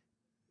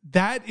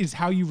 that is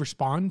how you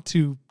respond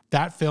to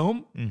that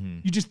film.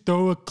 You just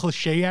throw a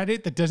cliche at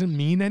it that doesn't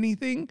mean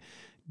anything.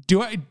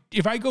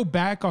 If I go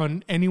back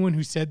on anyone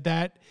who said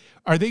that,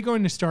 are they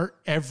going to start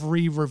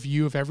every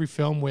review of every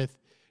film with,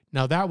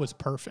 now that was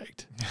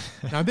perfect.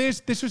 Now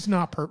this was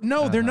not perfect.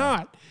 No, they're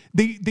not.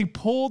 They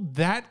pulled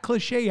that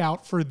cliche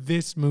out for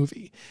this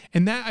movie.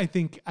 And that I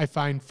think I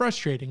find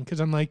frustrating because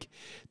I'm like,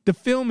 the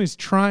film is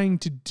trying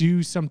to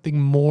do something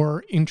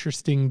more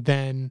interesting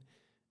than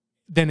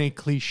a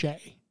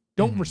cliche.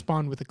 Don't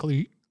respond with a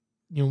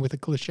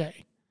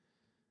cliche.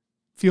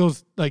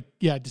 Feels like,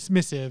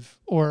 dismissive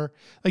or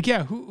like,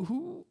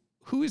 who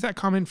is that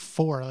comment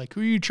for? Like,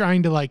 who are you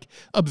trying to like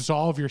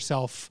absolve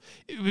yourself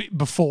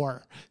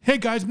before? Hey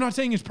guys, I'm not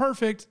saying it's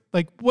perfect.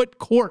 Like, what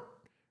court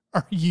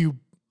are you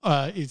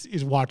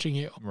is watching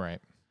you? Right.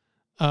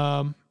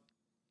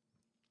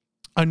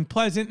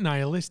 Unpleasant,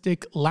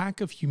 nihilistic,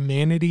 lack of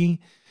humanity.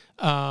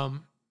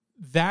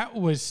 That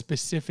was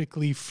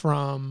specifically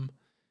from,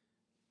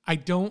 I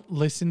don't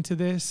listen to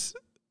this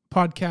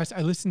podcast.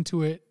 I listened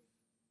to it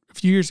a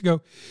few years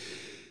ago.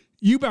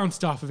 You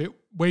bounced off of it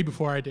way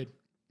before I did.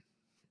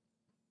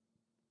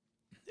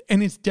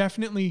 And it's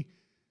definitely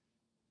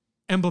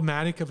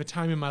emblematic of a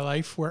time in my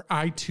life where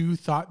I too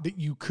thought that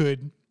you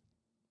could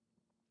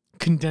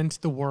condense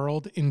the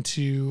world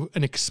into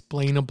an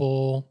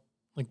explainable,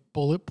 like,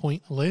 bullet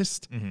point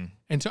list.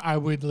 And so I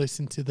would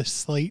listen to the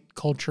Slate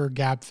Culture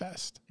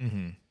Gabfest.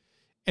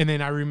 And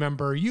then I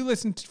remember you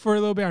listened for a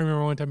little bit. I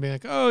remember one time being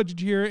like, oh, did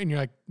you hear it? And you're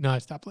like, no, I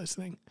stopped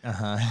listening.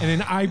 And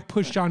then I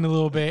pushed on a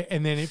little bit,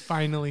 and then it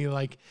finally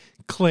like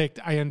clicked.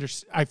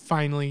 I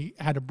finally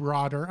had a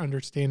broader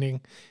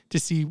understanding to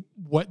see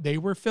what they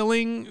were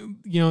filling,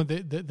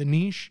 the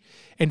niche,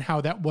 and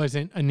how that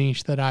wasn't a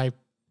niche that I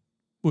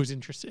was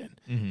interested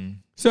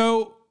in.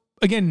 So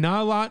again,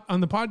 not a lot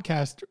on the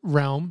podcast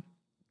realm.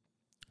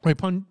 I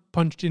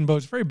punched in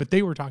Beau's Afraid, but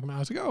they were talking about it. I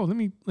was like, oh, let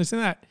me listen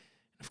to that.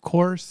 Of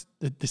course,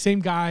 the same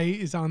guy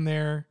is on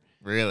there.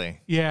 Really?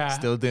 Yeah.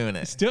 Still doing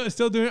it.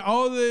 Still doing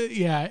all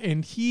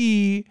and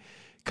he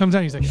comes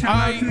out and he's like,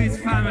 shout out to his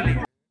family.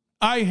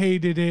 I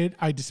hated it.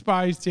 I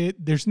despised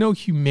it. There's no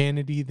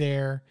humanity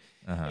there.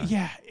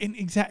 Yeah,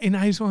 and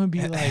I just want to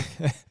be like,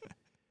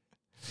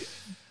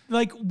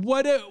 like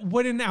what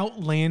an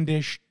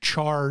outlandish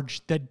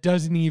charge that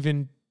doesn't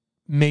even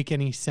make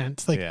any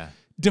sense. Like,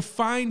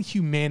 define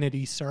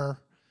humanity, sir.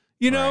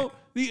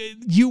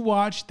 You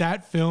watched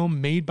that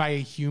film made by a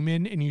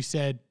human and you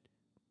said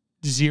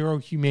zero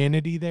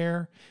humanity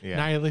there,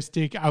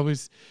 nihilistic. I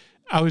was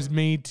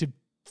made to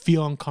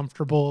feel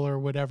uncomfortable or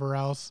whatever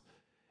else.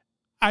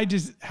 I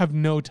just have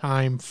no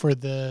time for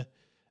the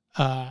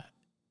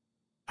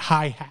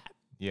hi-hat.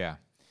 Yeah.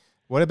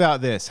 What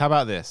about this? How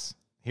about this?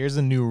 Here's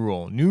a new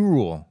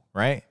rule,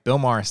 right? Bill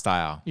Maher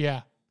style.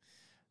 Yeah.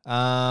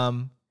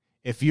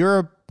 If you're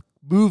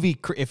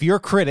a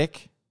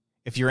critic,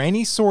 if you're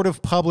any sort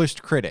of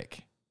published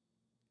critic,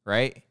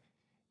 right,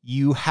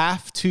 you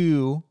have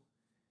to,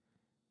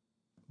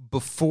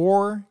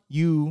 before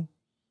you,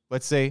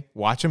 let's say,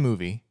 watch a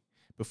movie,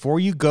 before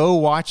you go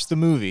watch the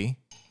movie,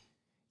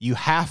 you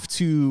have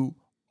to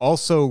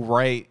also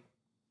write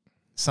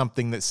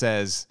something that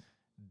says,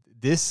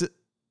 these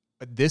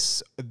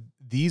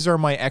are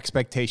my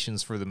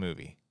expectations for the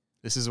movie.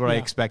 This is what I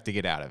expect to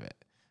get out of it.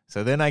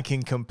 So then I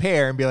can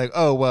compare and be like,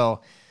 oh,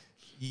 well,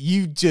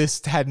 you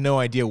just had no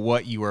idea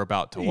what you were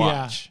about to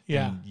watch.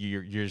 And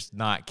you're just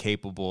not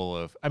capable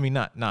of, I mean,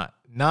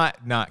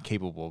 not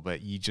capable,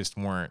 but you just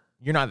weren't,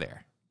 you're not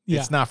there.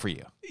 It's not for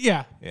you.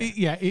 Yeah,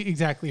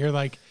 exactly. Or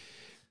like,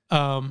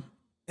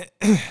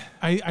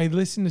 I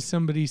listened to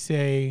somebody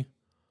say,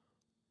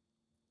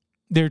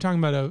 they were talking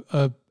about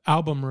a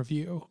album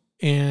review,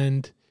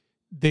 and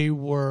they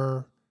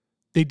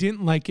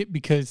didn't like it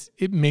because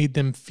it made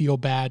them feel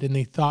bad, and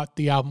they thought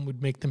the album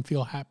would make them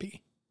feel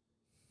happy.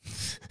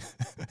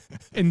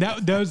 And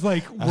that was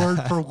like word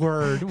for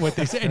word what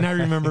they said. And I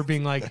remember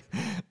being like,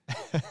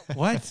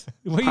 what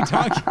are you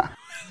talking about?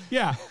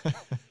 Yeah.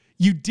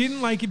 You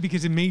didn't like it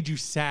because it made you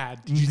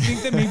sad. Did you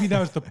think that maybe that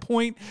was the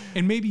point?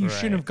 And maybe you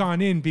shouldn't have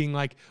gone in being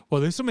like,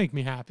 well, this will make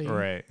me happy.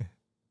 Right.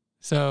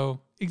 So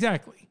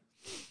exactly.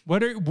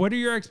 What are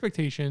your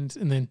expectations?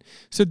 And then,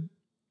 so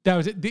that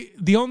was it.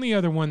 The only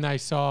other one that I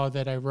saw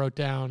that I wrote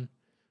down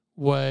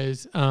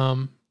was,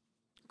 I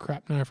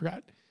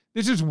forgot.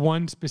 This is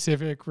one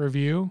specific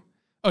review.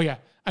 Oh yeah.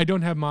 I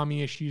don't have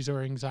mommy issues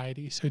or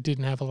anxiety, so it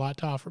didn't have a lot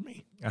to offer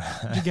me.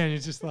 Which again,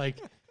 it's just like,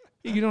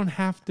 you don't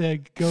have to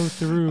go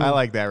through. I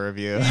like that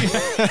review.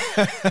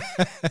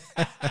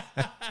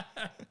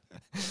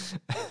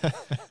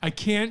 I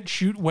can't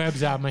shoot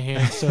webs out of my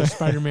hands, so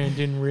Spider-Man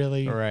didn't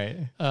really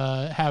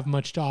have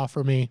much to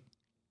offer me.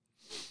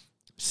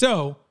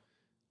 So,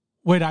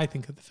 what did I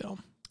think of the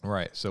film?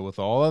 Right. So with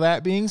all of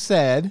that being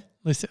said,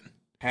 listen.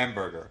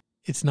 Hamburger.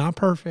 It's not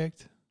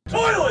perfect.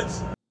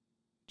 Toilets!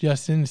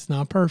 Justin, it's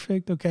not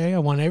perfect, okay? I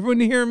want everyone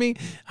to hear me.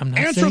 I'm not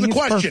Answer saying the it's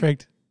question.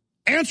 perfect.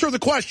 Answer the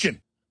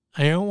question.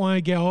 I don't want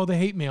to get all the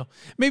hate mail.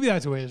 Maybe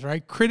that's the way it is,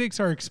 right? Critics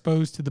are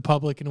exposed to the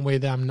public in a way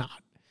that I'm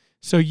not.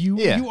 So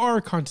you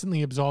are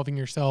constantly absolving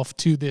yourself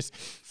to this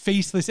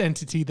faceless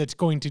entity that's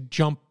going to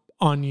jump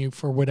on you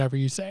for whatever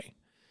you say.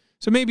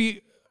 So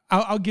maybe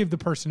I'll give the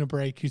person a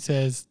break who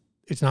says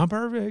it's not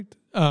perfect.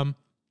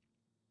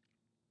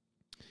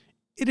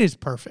 It is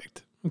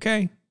perfect,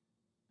 okay?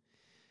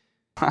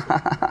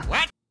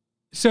 What?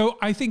 So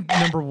I think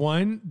number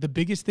one, the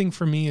biggest thing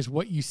for me is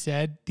what you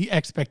said, the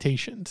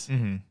expectations.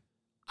 Mm-hmm.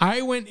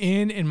 I went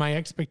in and my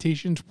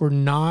expectations were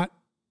not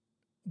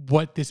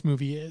what this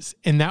movie is.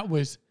 And that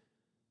was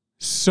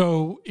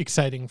so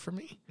exciting for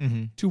me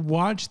to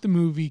watch the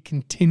movie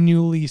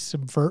continually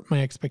subvert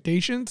my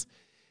expectations.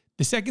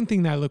 The second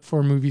thing that I look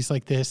for in movies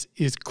like this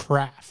is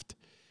craft.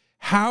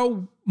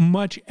 How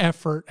much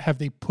effort have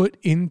they put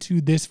into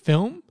this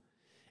film?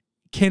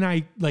 Can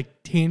I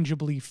like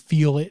tangibly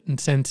feel it and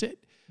sense it?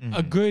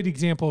 A good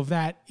example of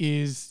that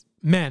is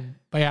Men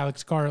by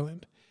Alex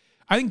Garland.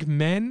 I think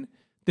Men,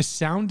 the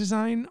sound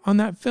design on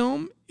that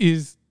film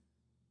is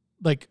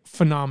like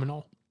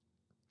phenomenal.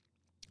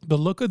 The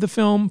look of the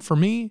film, for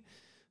me,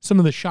 some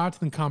of the shots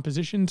and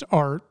compositions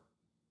are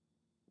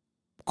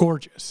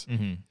gorgeous.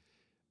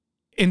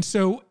 And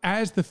so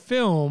as the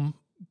film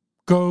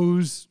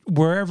goes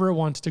wherever it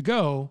wants to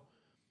go,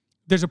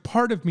 there's a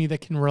part of me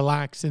that can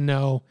relax and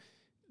know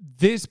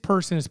this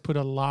person has put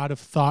a lot of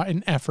thought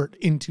and effort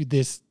into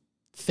this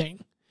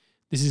thing.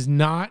 This is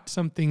not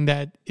something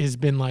that has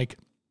been like,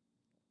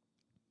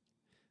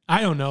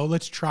 I don't know,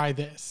 let's try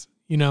this,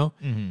 you know?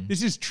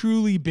 This has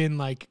truly been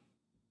like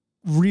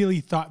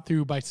really thought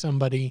through by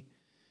somebody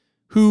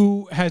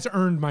who has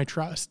earned my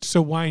trust.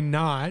 So why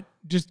not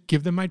just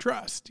give them my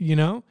trust, you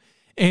know?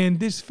 And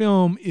this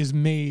film is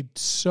made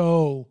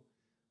so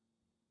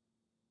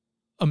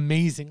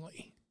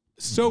amazingly,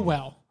 so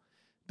well.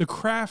 The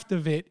craft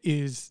of it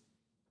is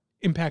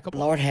impeccable.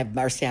 Lord have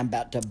mercy, I'm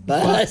about to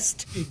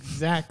bust.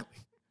 Exactly.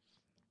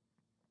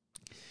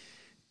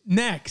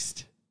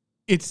 Next,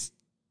 it's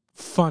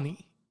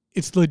funny.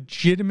 It's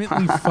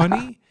legitimately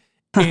funny.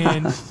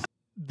 And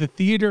the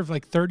theater of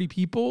like 30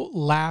 people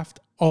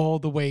laughed all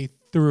the way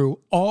through.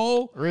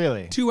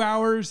 Really? 2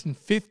 hours and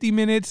 50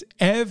 minutes.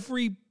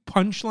 Every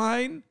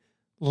punchline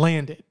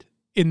landed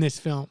in this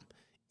film,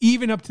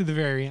 even up to the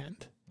very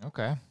end.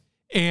 Okay.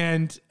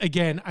 And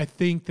again, I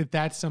think that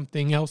that's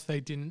something else that I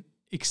didn't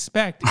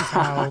expect is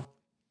how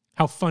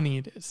funny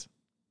it is.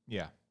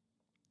 Yeah.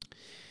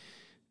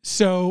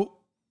 So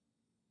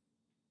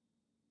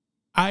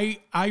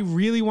I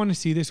really want to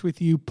see this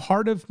with you.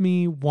 Part of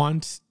me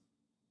wants,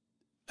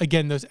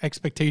 again, those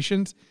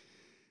expectations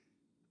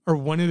are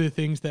one of the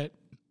things that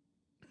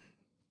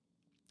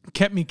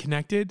kept me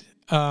connected.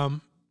 Do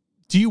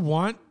you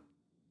want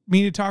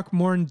me to talk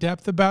more in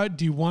depth about?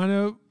 Do you want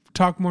to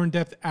talk more in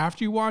depth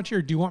after you watch it,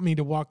 or do you want me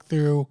to walk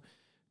through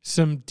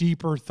some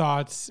deeper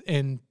thoughts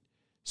and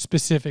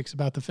specifics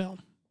about the film?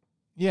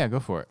 Yeah, go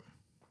for it.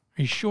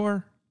 Are you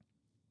sure?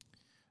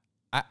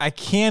 I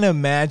can't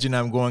imagine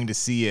I'm going to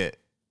see it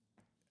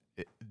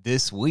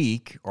this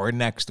week or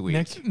next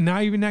week.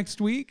 Not even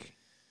next week?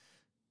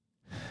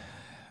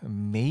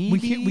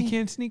 Maybe We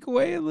can't sneak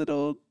away a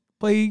little,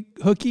 play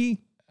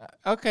hooky?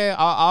 Okay,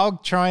 I'll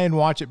try and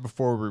watch it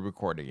before we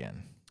record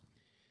again.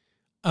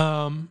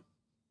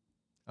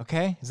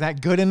 Okay, is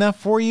that good enough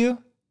for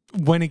you?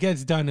 When it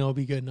gets done, it'll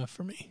be good enough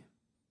for me.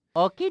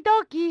 Okie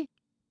dokie.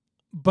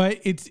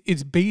 But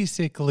it's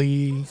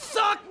basically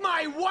Suck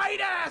my white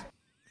ass!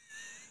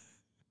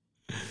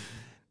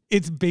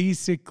 it's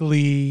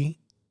basically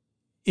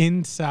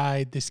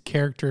inside this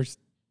character's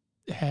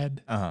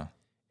head, and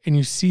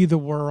you see the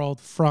world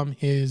from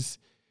his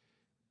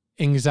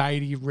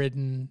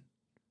anxiety-ridden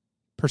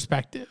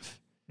perspective.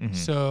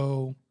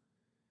 So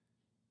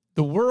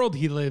the world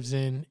he lives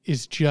in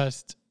is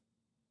just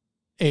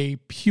a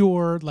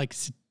pure, like,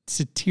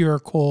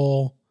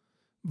 satirical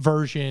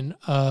version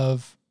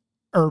of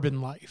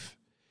urban life.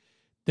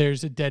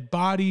 There's a dead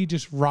body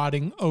just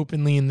rotting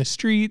openly in the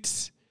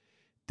streets.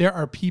 There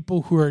are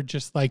people who are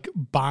just like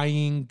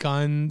buying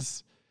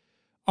guns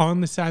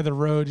on the side of the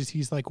road as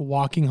he's like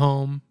walking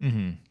home.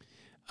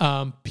 There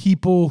are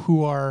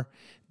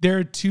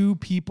two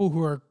people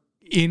who are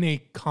in a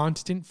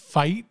constant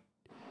fight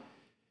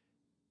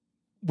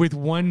with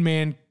one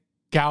man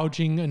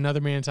gouging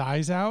another man's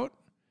eyes out,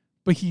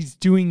 but he's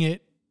doing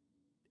it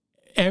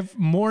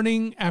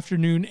morning,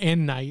 afternoon,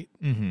 and night.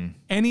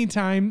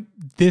 Anytime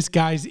this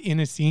guy's in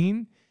a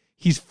scene,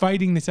 he's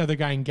fighting this other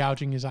guy and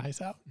gouging his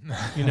eyes out,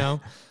 you know?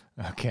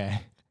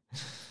 Okay.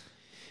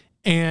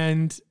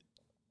 And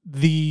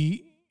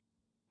the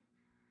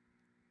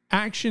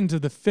actions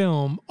of the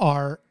film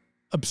are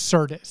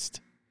absurdist,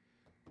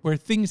 where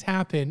things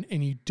happen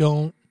and you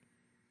don't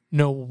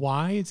know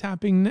why it's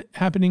happening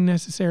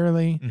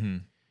necessarily,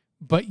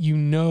 but you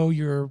know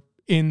you're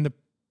in the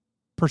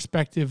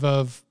perspective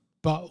of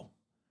Beau.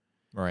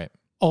 Right.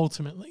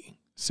 Ultimately.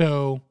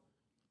 So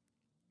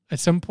At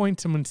some point,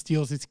 someone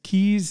steals his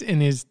keys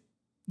and his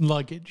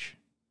luggage.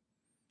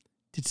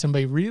 Did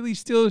somebody really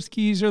steal his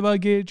keys or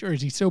luggage? Or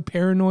is he so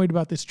paranoid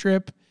about this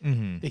trip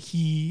that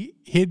he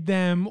hid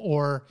them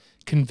or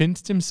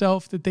convinced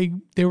himself that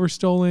they were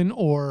stolen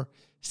or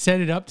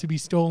set it up to be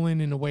stolen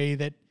in a way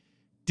that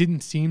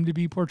didn't seem to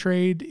be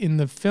portrayed in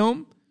the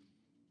film?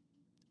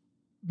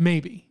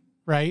 Maybe,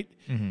 right?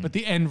 But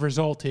the end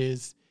result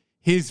is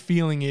his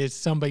feeling is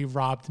somebody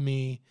robbed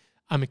me.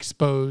 I'm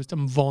exposed.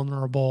 I'm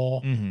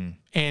vulnerable.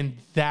 And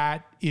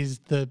that's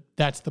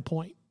the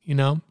point, you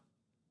know?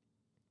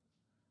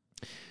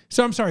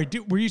 So I'm sorry.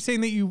 Were you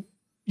saying that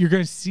you're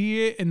going to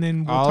see it and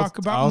then we'll talk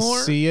about more?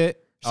 I'll see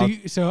it.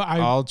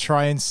 I'll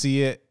try and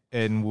see it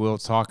and we'll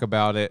talk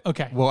about it.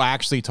 Okay. We'll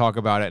actually talk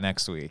about it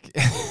next week.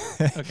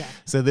 Okay.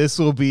 So this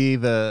will be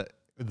the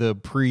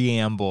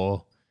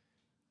preamble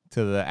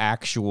to the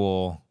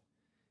actual.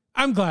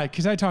 I'm glad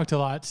because I talked a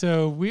lot.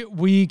 So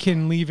we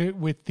can leave it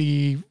with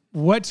the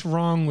what's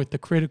wrong with the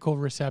critical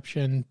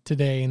reception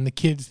today and the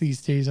kids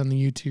these days on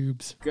the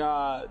YouTubes.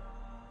 God,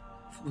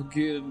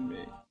 forgive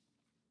me.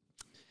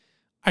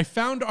 I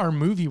found our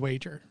movie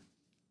wager.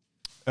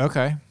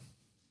 Okay.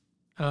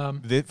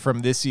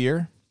 From this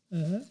year.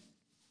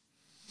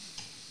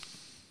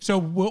 So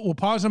we'll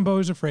pause on Beau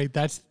is Afraid.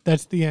 That's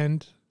the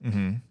end.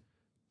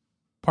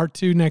 Part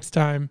 2 next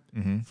time.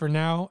 For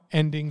now,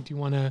 ending. Do you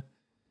want to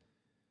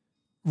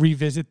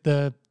revisit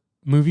the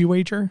movie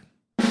wager?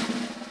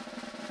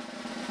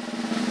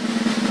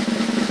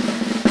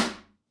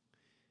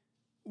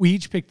 We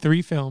each picked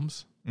 3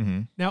 films.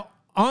 Now,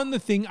 on the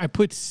thing, I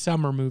put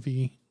summer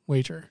movie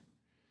wager.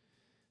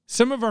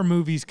 Some of our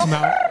movies come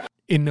out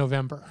in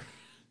November,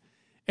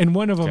 and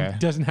one of them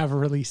doesn't have a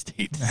release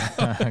date.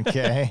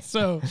 Okay.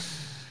 So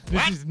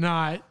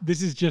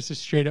this is just a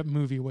straight up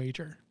movie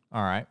wager.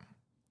 All right.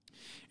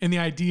 And the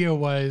idea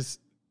was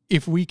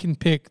if we can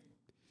pick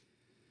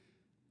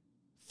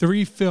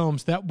 3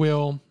 films that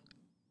will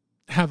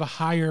have a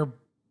higher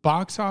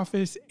box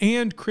office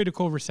and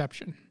critical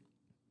reception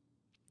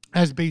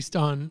as based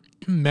on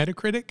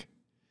Metacritic,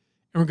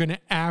 and we're going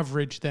to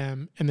average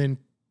them and then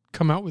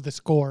come out with a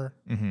score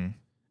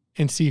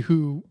and see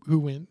who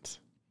wins.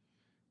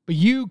 But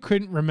you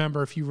couldn't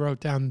remember if you wrote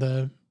down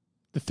the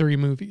 3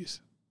 movies,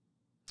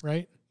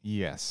 right?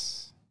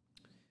 Yes.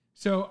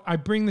 So I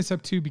bring this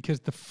up too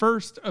because the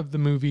first of the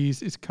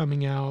movies is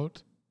coming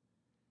out.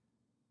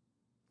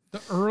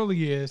 The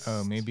earliest.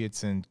 Oh, maybe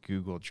it's in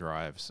Google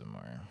Drive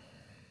somewhere.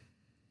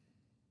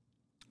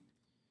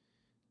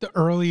 The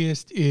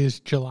earliest is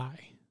July.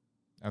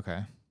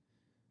 Okay.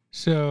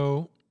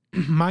 So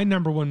my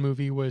number 1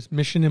 movie was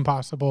Mission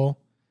Impossible,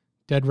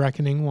 Dead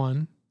Reckoning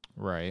 1.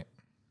 Right.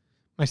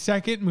 My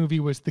second movie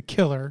was The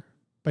Killer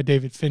by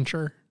David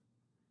Fincher.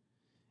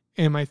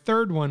 And my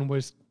third one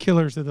was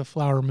Killers of the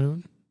Flower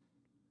Moon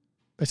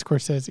by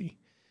Scorsese,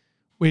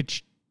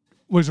 which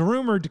was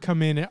rumored to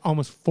come in at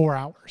almost 4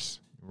 hours.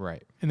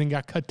 Right. And then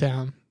got cut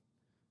down.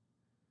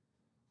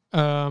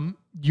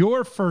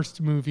 Your first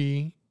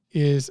movie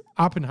is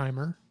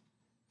Oppenheimer.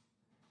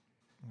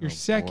 Your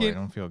second, I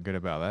don't feel good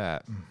about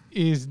that.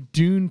 is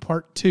Dune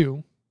Part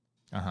 2.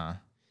 Uh-huh.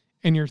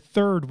 And your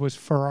third was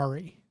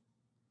Ferrari.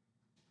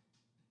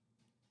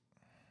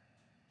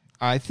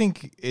 I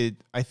think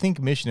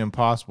Mission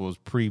Impossible is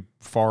pretty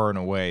far and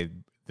away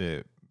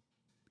the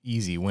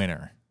easy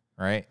winner,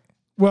 right?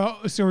 Well,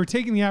 so we're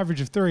taking the average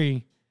of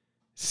 3.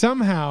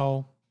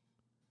 Somehow,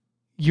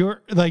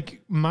 your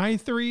like my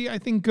 3, I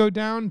think, go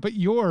down, but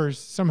yours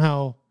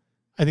somehow,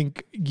 I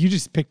think you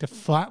just picked a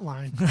flat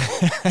line.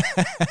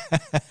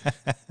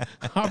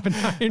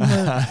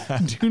 Oppenheimer,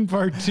 Dune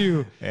Part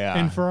 2,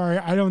 and Ferrari.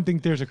 I don't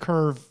think there's a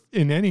curve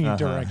in any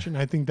direction.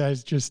 I think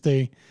that's just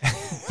a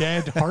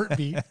dead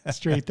heartbeat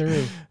straight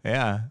through.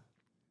 Yeah,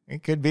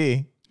 it could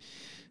be.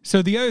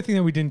 So the other thing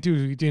that we didn't do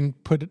is we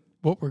didn't put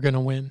what we're going to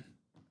win.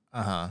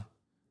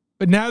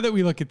 But now that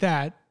we look at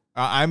that,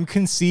 I'm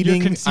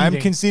conceding. I'm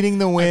conceding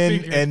the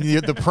win, and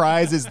the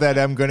prize is that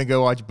I'm going to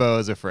go watch Beau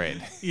is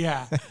Afraid.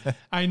 Yeah,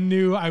 I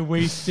knew I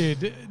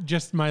wasted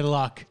just my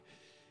luck.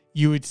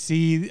 You would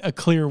see a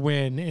clear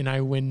win, and I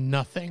win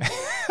nothing,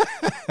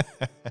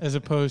 as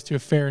opposed to a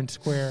fair and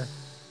square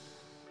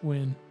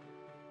win.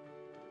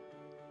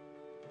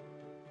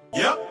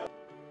 Yep.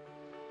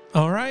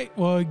 All right.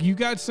 Well, you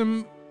got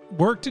some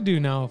work to do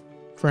now,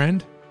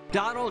 friend.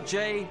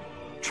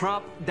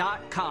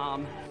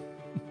 DonaldJTrump.com.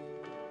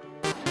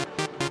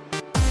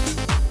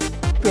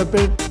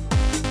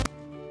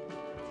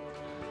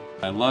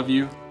 I love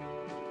you.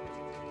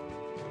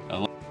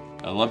 I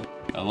love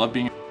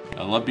being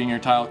your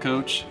tile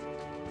coach.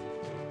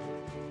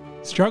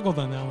 Struggled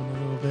on that one a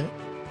little bit.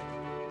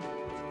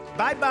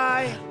 Bye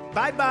bye.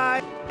 Bye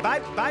bye. Bye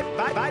bye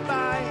bye bye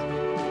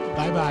bye.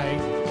 Bye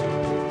bye.